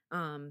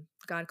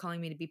 God calling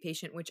me to be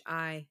patient, which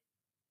I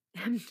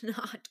am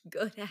not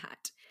good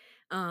at.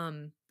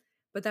 Um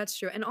but that's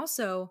true. And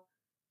also,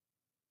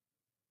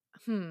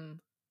 hmm,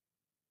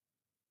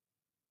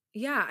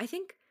 yeah, I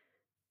think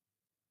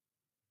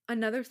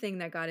another thing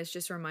that God is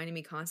just reminding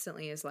me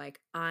constantly is like,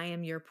 I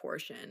am your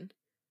portion.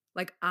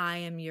 Like I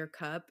am your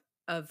cup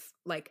of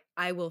like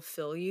I will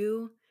fill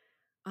you.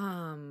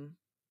 Um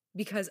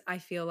because I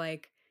feel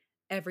like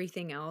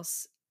everything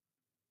else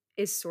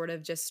is sort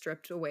of just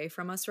stripped away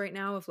from us right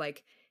now of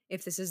like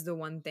if this is the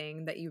one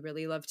thing that you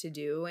really love to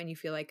do and you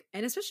feel like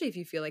and especially if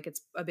you feel like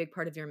it's a big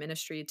part of your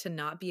ministry to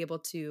not be able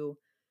to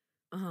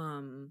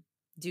um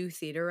do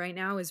theater right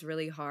now is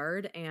really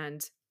hard.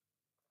 And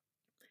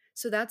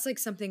so that's like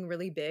something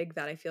really big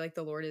that I feel like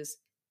the Lord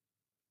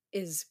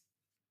is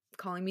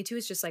calling me to,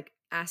 is just like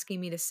asking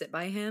me to sit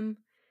by him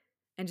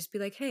and just be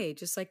like, "Hey,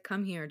 just like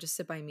come here, just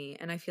sit by me."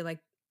 And I feel like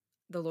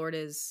the Lord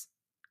is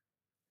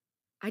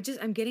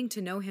I'm getting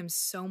to know him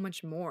so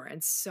much more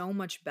and so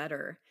much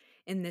better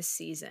in this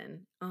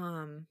season.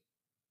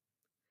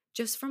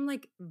 Just from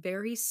like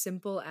very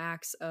simple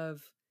acts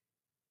of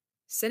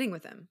sitting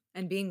with him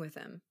and being with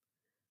him.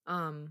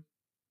 Um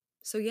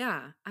so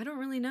yeah, I don't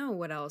really know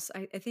what else.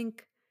 I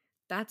think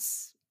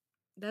that's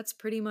that's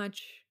pretty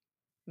much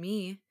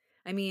me.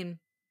 I mean,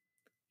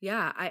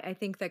 yeah, I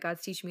think that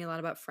God's teaching me a lot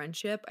about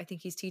friendship. I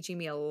think he's teaching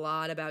me a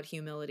lot about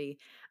humility.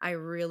 I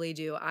really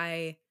do.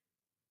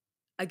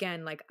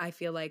 Again, like I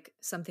feel like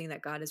something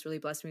that God has really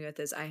blessed me with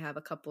is I have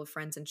a couple of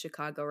friends in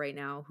Chicago right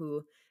now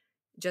who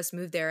just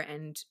moved there,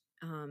 and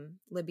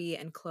Libby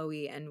and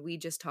Chloe, and we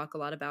just talk a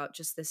lot about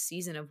just this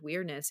season of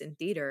weirdness in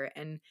theater.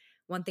 And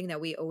one thing that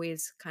we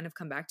always kind of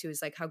come back to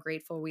is like how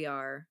grateful we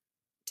are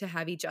to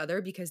have each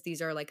other, because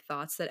these are like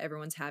thoughts that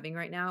everyone's having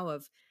right now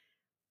of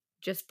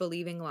just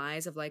believing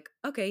lies of like,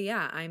 okay,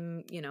 yeah,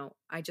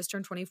 I just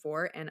turned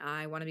 24 and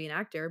I want to be an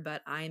actor,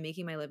 but I am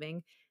making my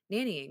living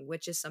nannying,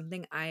 which is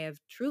something I have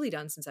truly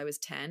done since I was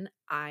 10.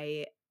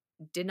 I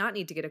did not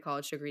need to get a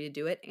college degree to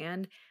do it.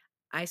 And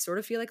I sort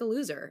of feel like a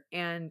loser.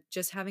 And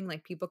just having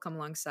like people come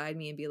alongside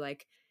me and be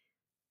like,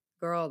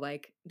 girl,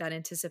 like that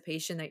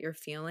anticipation that you're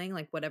feeling,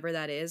 like whatever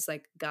that is,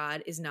 like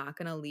God is not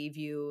going to leave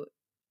you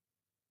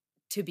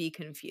to be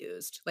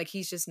confused. Like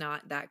he's just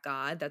not that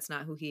God. That's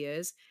not who he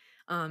is.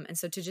 And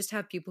so to just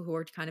have people who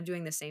are kind of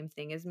doing the same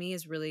thing as me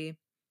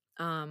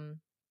um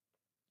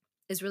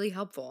is really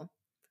helpful.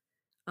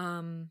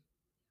 Um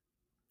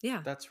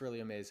yeah. That's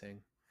really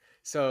amazing.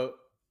 So,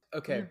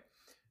 okay, Yeah.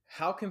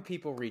 how can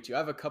people reach you? I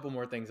have a couple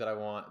more things that I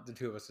want the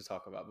two of us to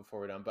talk about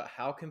before we're done, but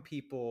how can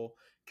people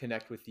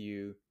connect with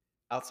you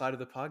outside of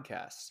the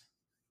podcast?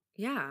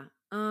 Yeah.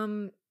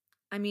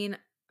 I mean,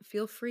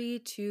 feel free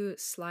to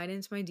slide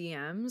into my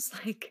DMs.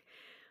 Like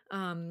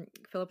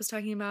Philip was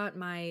talking about,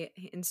 my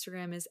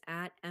Instagram is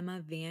at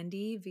Emma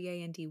Vandy,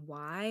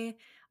 Vandy.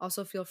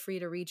 Also feel free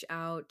to reach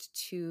out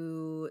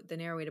to the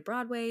Narrow Way to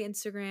Broadway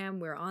Instagram.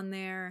 We're on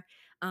there.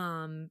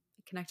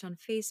 Connect on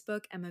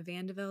Facebook, Emma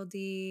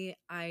VanDeVelde.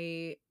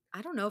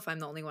 I don't know if I'm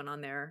the only one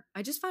on there.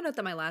 I just found out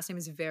that my last name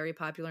is very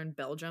popular in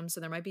Belgium, so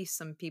there might be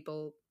some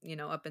people,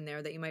 up in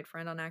there that you might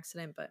friend on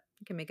accident, but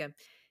you can make a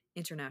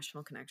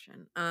international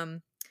connection.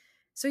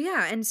 So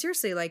yeah, and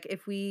seriously, like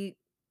if we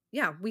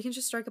yeah, we can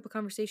just strike up a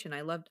conversation.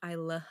 I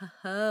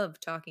love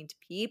talking to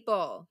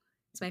people.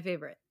 It's my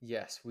favorite.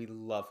 Yes, we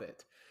love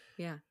it.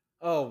 Yeah.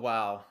 Oh,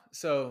 wow.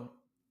 So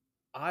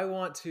I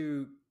want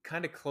to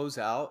kind of close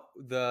out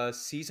the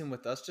season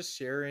with us just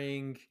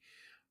sharing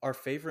our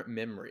favorite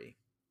memory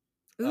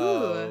Ooh.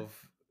 of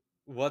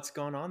what's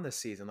gone on this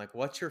season. Like,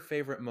 what's your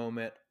favorite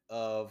moment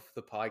of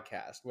the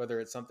podcast? Whether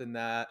it's something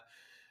that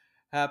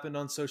happened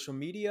on social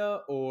media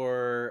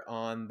or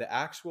on the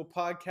actual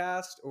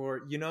podcast,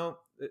 or,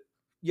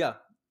 yeah.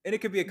 And it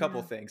could be a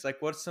couple Yeah. things.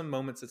 Like, what's some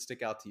moments that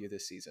stick out to you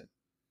this season?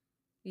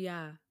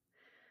 Yeah.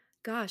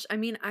 Gosh, I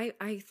mean,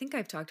 I think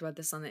I've talked about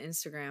this on the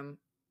Instagram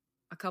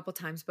a couple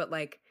times, but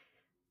like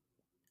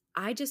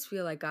I just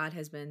feel like God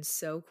has been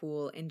so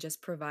cool in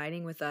just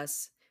providing with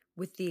us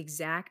with the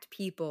exact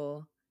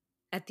people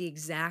at the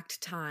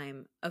exact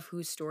time of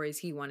whose stories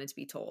he wanted to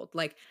be told.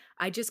 Like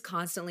I just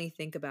constantly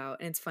think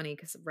about, and it's funny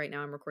because right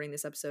now I'm recording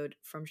this episode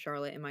from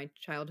Charlotte in my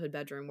childhood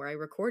bedroom where I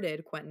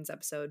recorded Quentin's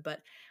episode,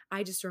 but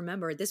I just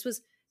remember this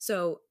was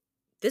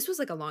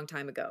like a long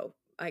time ago,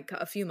 like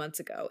a few months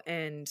ago,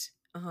 and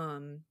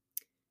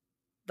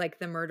like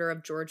the murder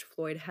of George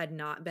Floyd had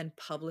not been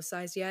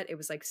publicized yet. It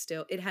was like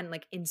still it hadn't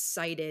like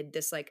incited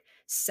this like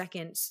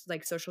second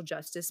like social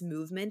justice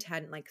movement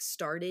hadn't like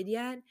started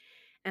yet.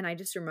 And I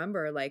just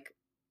remember like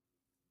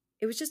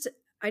it was just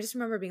I just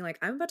remember being like,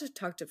 I'm about to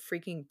talk to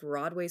freaking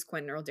Broadway's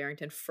Quentin Earl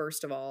Darrington.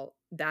 First of all,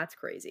 that's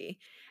crazy.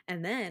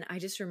 And then I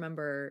just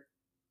remember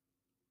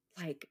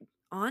like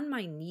on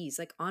my knees,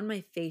 like on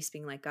my face,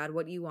 being like, God,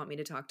 what do you want me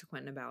to talk to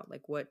Quentin about?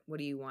 Like what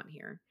do you want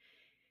here?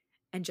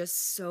 And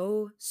just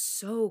so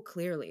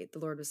clearly, the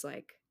Lord was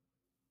like,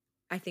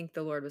 I think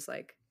the Lord was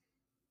like,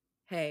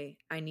 hey,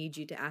 I need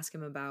you to ask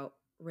him about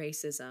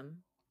racism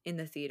in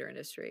the theater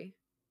industry.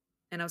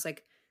 And I was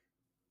like,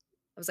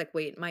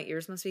 wait, my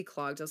ears must be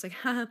clogged. I was like,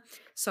 haha,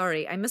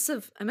 sorry, I must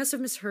have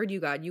misheard you,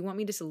 God. You want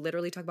me to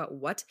literally talk about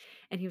what?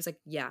 And he was like,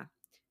 yeah.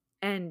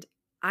 And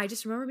I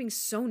just remember being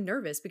so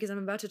nervous because I'm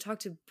about to talk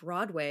to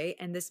Broadway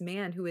and this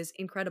man who is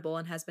incredible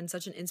and has been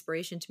such an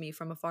inspiration to me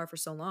from afar for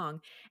so long.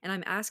 And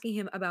I'm asking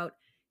him about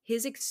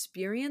his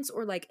experience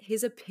or like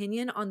his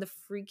opinion on the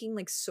freaking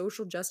like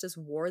social justice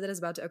war that is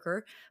about to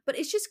occur. But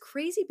it's just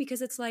crazy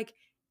because it's like,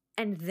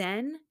 and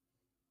then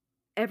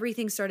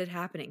everything started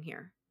happening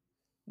here.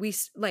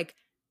 Like,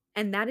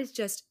 and that is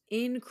just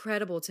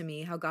incredible to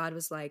me how God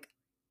was like,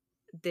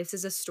 this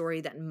is a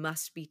story that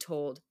must be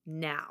told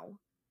now.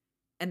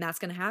 And that's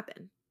going to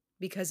happen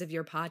because of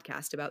your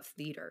podcast about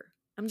theater.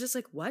 I'm just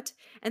like, what?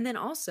 And then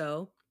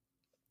also,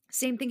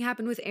 same thing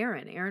happened with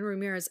Erin. Erin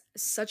Ramirez,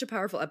 such a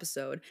powerful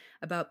episode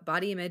about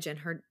body image and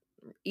her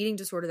eating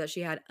disorder that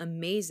she had.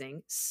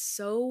 Amazing.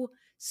 So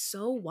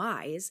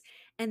wise.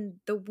 And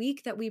the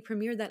week that we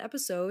premiered that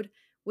episode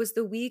was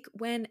the week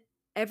when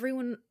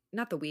everyone,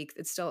 not the week,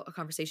 it's still a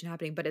conversation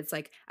happening, but it's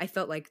like, I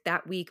felt like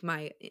that week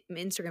my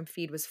Instagram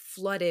feed was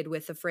flooded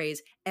with the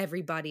phrase,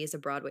 everybody is a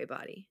Broadway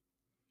body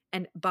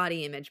and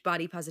body image,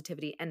 body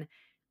positivity. And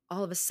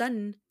all of a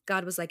sudden,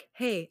 God was like,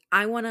 "Hey,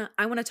 I want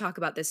to talk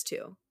about this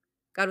too."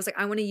 God was like,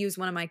 "I want to use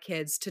one of my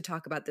kids to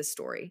talk about this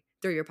story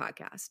through your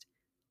podcast."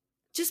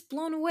 Just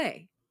blown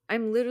away.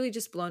 I'm literally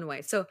just blown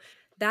away. So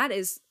that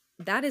is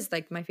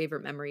like my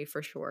favorite memory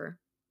for sure.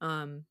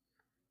 Um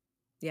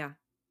yeah.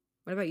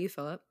 What about you,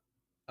 Philip?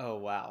 Oh,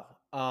 wow.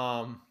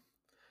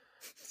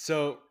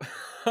 So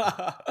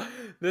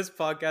this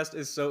podcast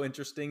is so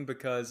interesting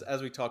because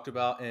as we talked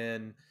about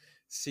in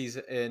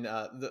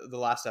the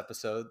last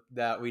episode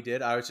that we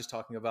did, I was just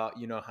talking about,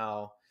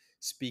 how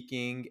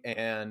speaking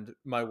and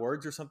my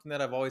words are something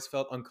that I've always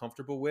felt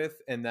uncomfortable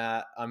with and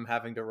that I'm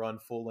having to run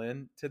full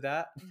in to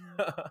that.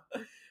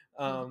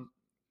 um,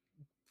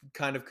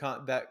 kind of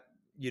that,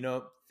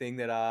 thing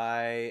that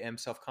I am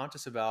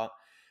self-conscious about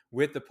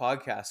with the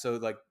podcast. So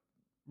like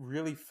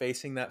really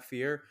facing that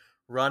fear,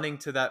 running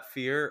to that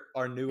fear,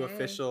 our new Hey.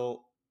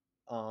 official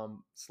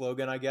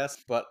slogan, I guess.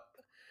 But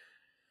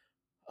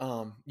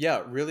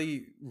yeah,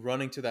 really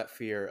running to that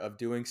fear of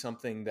doing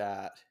something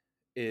that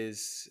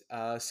is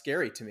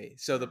scary to me.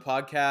 So the Yeah.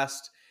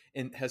 podcast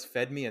has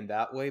fed me in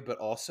that way, but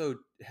also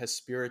has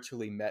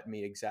spiritually met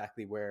me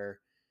exactly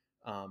where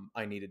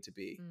I needed to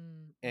be,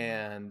 Mm-hmm.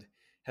 and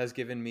has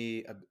given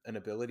me an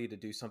ability to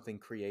do something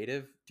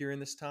creative during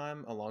this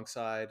time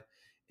alongside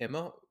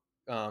Emma.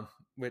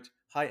 Which,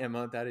 hi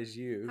Emma, that is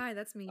you. Hi,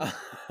 that's me.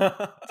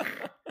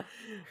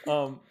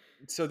 um,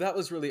 so that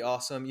was really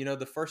awesome.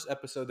 The first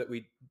episode that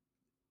we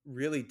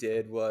really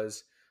did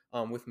was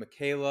with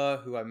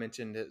Michaela, who I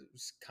mentioned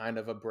is kind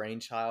of a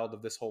brainchild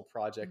of this whole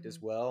project as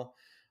Mhm. well,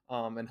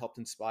 and helped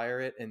inspire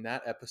it. In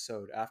that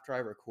episode, after I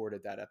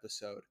recorded that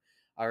episode,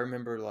 I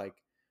remember like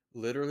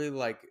literally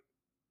like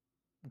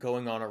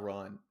going on a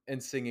run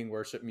and singing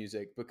worship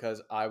music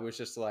because I was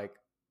just like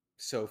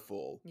so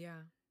full.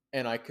 Yeah.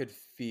 and I could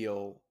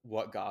feel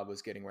what God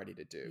was getting ready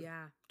to do.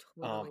 Yeah,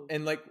 totally.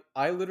 And like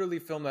I literally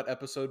filmed that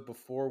episode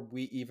before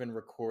we even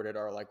recorded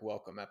our like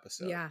welcome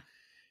episode. Yeah.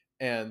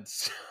 And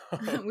so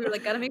We were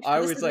like, gotta make sure I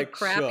this was isn't like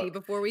crappy shook.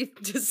 before we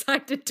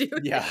decide to do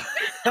Yeah.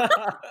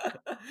 it.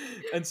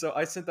 And so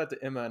I sent that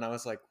to Emma and I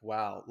was like,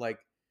 wow, like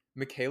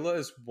Michaela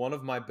is one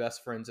of my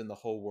best friends in the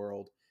whole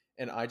world.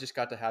 And I just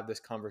got to have this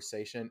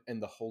conversation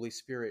and the Holy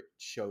Spirit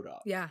showed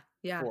up Yeah,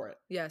 yeah. for it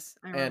Yes,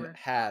 I and remember.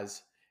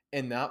 has.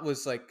 And that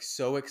was like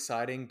so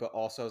exciting, but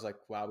also I was like,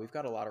 wow, we've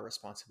got a lot of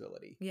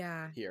responsibility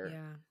Yeah, here.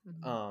 yeah.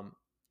 Mhm. Um,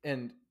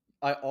 and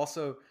I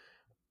also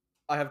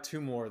I have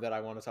two more that I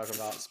want to talk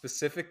about.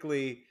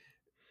 Specifically,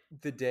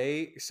 the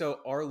day so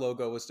our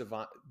logo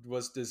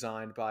was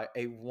designed by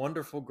a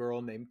wonderful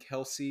girl named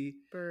Kelsey,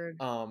 Bird.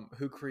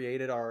 who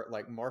created our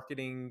like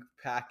marketing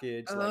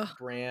package, like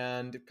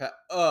Ugh.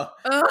 Ugh.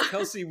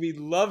 Kelsey, we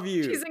love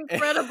She's you.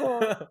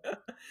 incredible.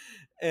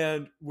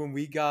 And when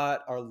we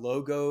got our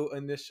logo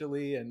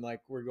initially and like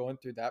we're going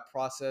through that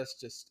process,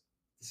 just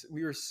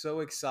we were so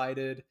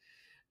excited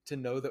to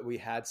know that we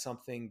had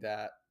something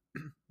that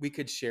we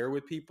could share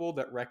with people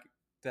that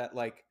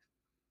like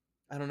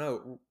I don't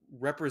know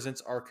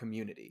represents our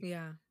community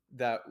Yeah.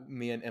 that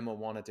me and Emma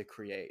wanted to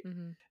create.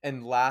 Mhm.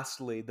 And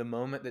lastly, the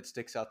moment that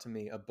sticks out to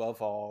me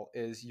above all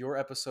is your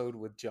episode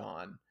with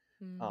John,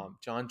 Mm.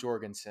 John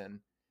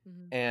Jorgensen,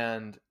 Mhm.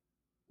 and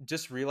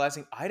just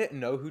realizing I didn't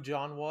know who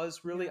John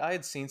was really. Yeah. I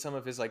had seen some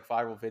of his like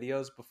viral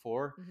videos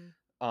before.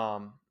 Mhm.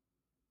 Um,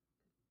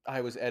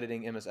 I was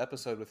editing Emma's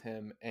episode with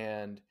him,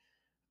 and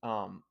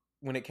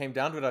when it came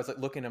down to it, I was like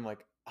looking at him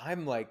like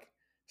I'm like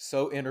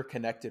so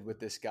interconnected with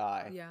this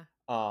guy Yeah.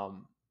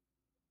 um,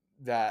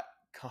 that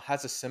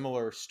has a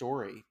similar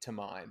story to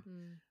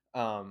mine.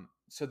 Mm.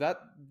 So that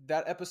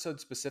episode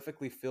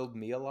specifically filled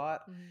me a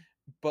lot. Mhm.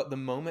 But the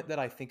moment that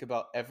I think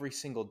about every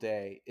single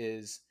day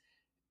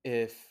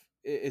if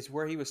is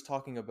where he was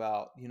talking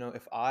about, you know,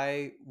 if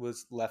I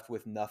was left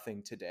with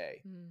nothing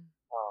today, Mm.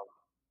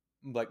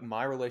 like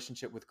my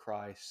relationship with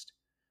Christ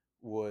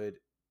would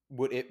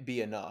would it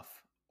be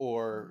enough?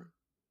 Or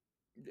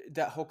Mm.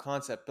 that whole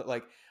concept, but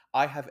like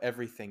I have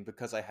everything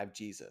because I have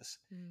Jesus.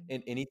 Mm.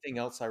 And anything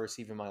else I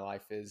receive in my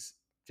life is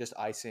just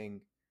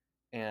icing.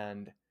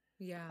 And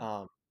Yeah.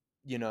 um,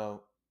 you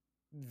know,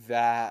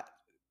 that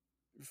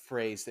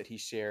phrase that he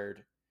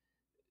shared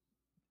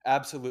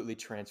absolutely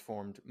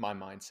transformed my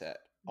mindset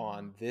Mm.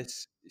 on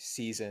this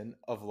season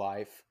of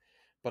life.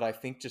 But I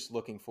think just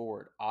looking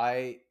forward,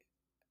 I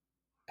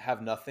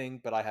have nothing,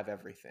 but I have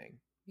everything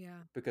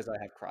Yeah. because I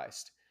have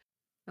Christ.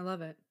 I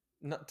love it.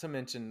 Not to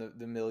mention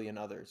the million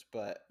others,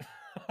 but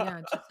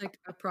Yeah, just like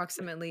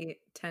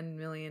approximately 10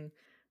 million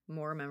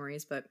more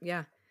memories, but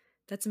yeah.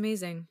 That's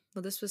amazing.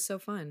 Well, this was so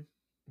fun.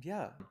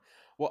 yeah.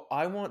 Well,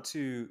 I want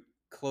to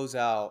close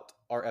out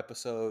our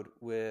episode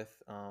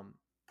with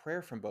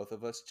prayer from both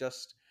of us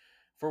just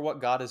for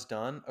what God has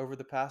done over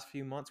the past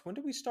few months. When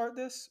did we start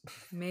this?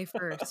 May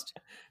 1st,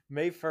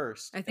 May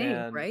 1st. I think,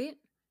 And right?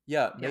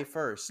 yeah, Yeah. May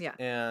 1st. Yeah.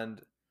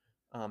 And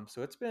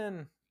so it's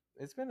been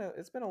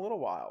a little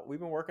while. We've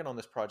been working on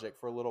this project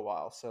for a little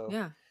while. So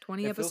Yeah.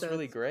 20 it feels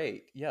really episodes.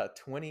 great. Yeah,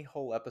 20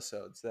 whole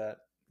episodes that,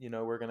 you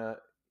know, we're going to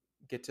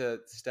get to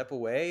step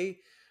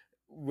away,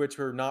 which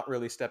we're not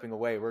really stepping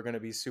away. We're going to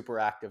be super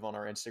active on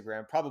our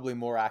Instagram, probably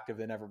more active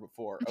than ever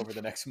before over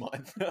the next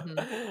month.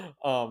 Mhm.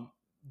 um,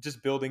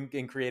 just building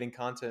and creating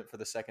content for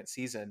the second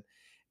season.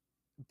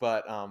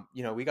 But,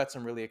 you know, we got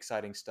some really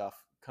exciting stuff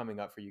coming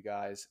up for you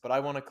guys. But I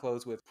want to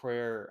close with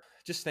prayer,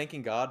 just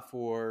thanking God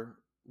for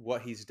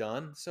what he's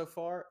done so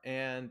far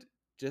and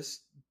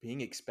just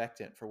being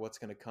expectant for what's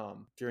going to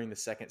come during the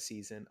second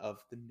season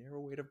of the Narrow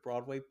Way to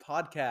Broadway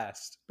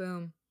podcast.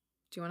 Boom.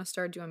 Do you want to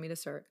start? Do you want me to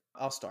start?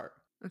 I'll start.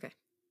 Okay.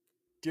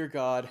 Dear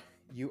God,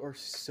 you are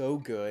so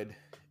good,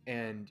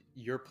 and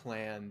your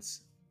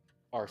plans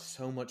are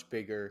so much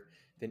bigger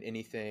than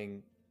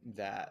anything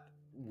that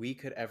we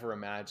could ever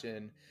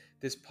imagine.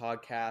 This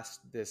podcast,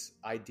 this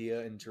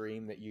idea and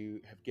dream that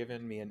you have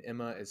given me and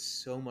Emma is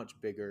so much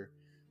bigger,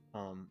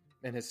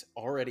 and has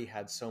already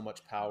had so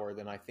much power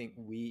than I think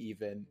we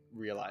even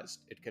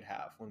realized it could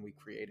have when we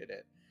created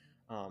it.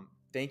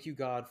 Thank you,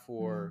 God,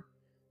 for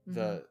Mm-hmm.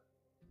 the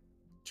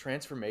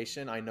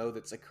transformation I know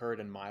that's occurred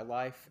in my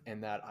life,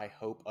 and that I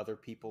hope other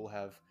people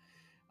have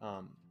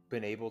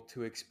been able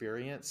to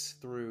experience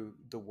through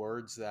the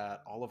words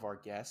that all of our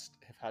guests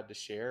have had to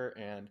share,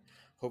 and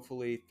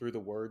hopefully through the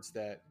words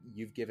that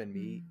you've given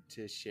me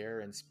to share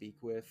and speak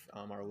with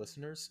our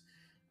listeners.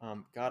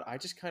 God, I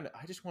just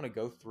want to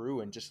go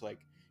through and just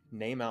like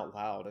name out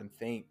loud and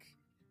thank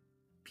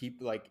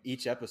people, like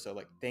each episode,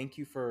 like thank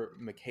you for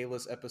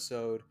Michaela's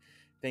episode,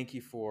 thank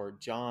you for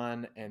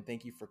John, and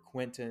thank you for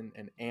Quentin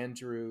and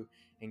Andrew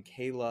and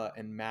Kayla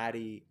and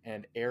Maddie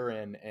and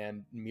Aaron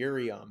and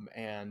Miriam,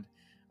 and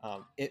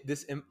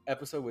this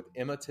episode with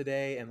Emma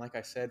today. And like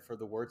I said, for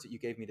the words that you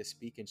gave me to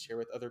speak and share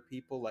with other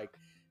people, like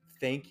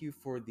thank you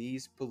for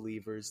these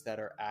believers that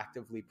are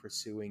actively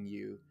pursuing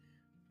you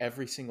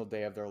every single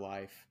day of their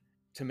life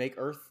to make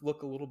earth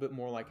look a little bit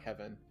more like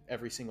heaven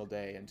every single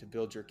day, and to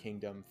build your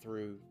kingdom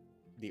through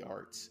the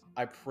arts.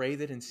 I pray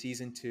that in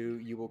season 2,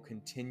 you will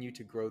continue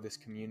to grow this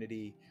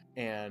community,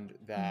 and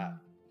that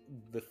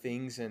the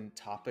things and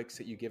topics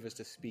that you give us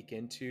to speak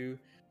into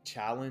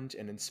challenge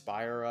and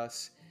inspire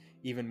us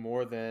even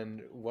more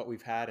than what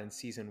we've had in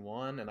season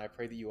 1. And I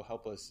pray that you will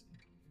help us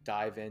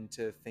dive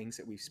into things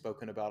that we've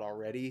spoken about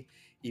already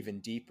even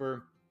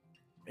deeper,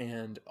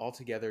 and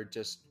altogether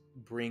just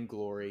bring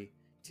glory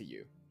to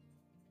you.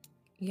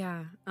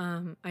 Yeah.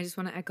 I just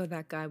want to echo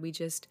that, God. We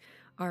just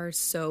are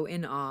so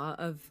in awe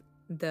of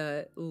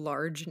the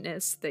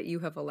largeness that you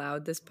have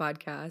allowed this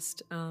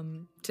podcast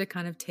to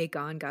kind of take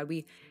on. God,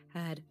 we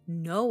had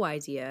no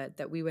idea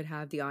that we would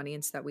have the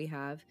audience that we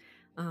have.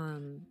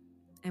 And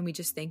we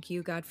just thank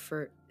you, God,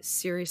 for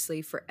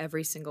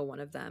every single one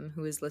of them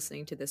who is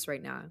listening to this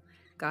right now.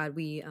 God,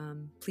 we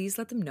please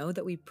let them know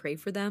that we pray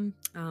for them.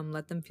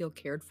 Let them feel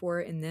cared for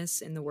in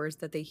the words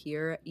that they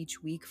hear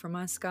each week from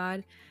us,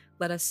 God.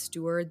 Let us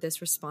steward this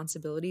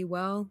responsibility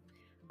well,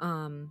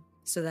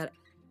 so that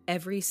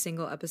every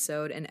single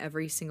episode and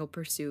every single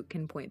pursuit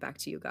can point back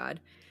to you, God.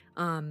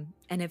 And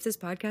if this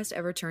podcast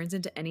ever turns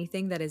into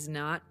anything that is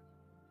not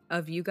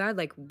of you, God,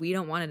 like, we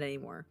don't want it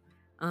anymore,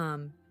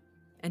 and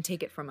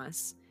take it from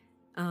us.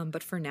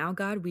 But for now,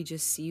 God, we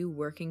just see you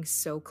working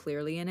so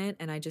clearly in it.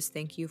 And I just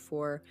thank you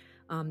for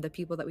the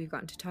people that we've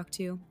gotten to talk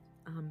to,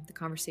 the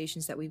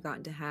conversations that we've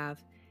gotten to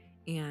have,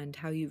 and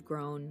how you've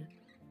grown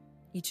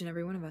each and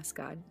every one of us,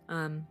 God.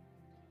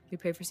 We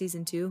pray for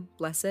season 2.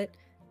 Bless it.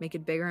 Make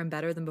it bigger and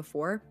better than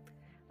before.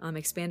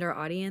 Expand our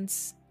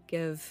audience.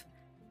 Give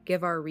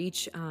our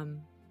reach.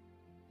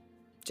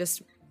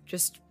 Just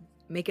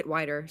make it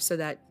wider so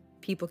that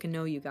people can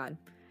know you, God.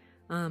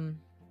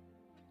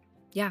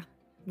 Yeah,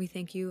 we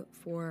thank you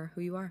for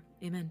who you are.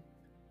 Amen.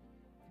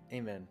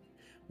 Amen.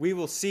 We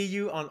will see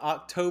you on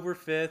October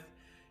 5th.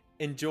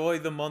 Enjoy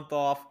the month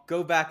off.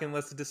 Go back and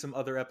listen to some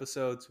other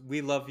episodes.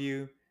 We love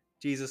you.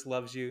 Jesus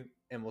loves you.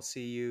 And we'll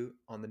see you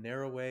on The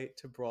Narrow Way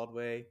to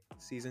Broadway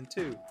season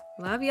 2.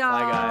 Love y'all.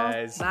 Bye,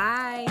 guys.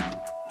 Bye.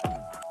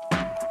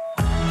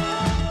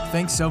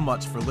 Thanks so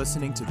much for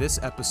listening to this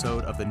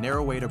episode of the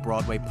Narrow Way to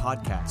Broadway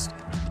podcast.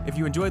 If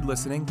you enjoyed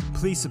listening,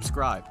 please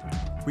subscribe.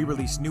 We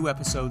release new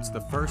episodes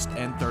the first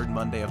and third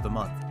Monday of the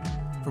month.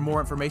 For more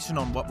information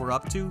on what we're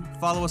up to,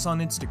 follow us on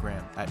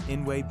Instagram at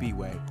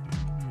InWayBway.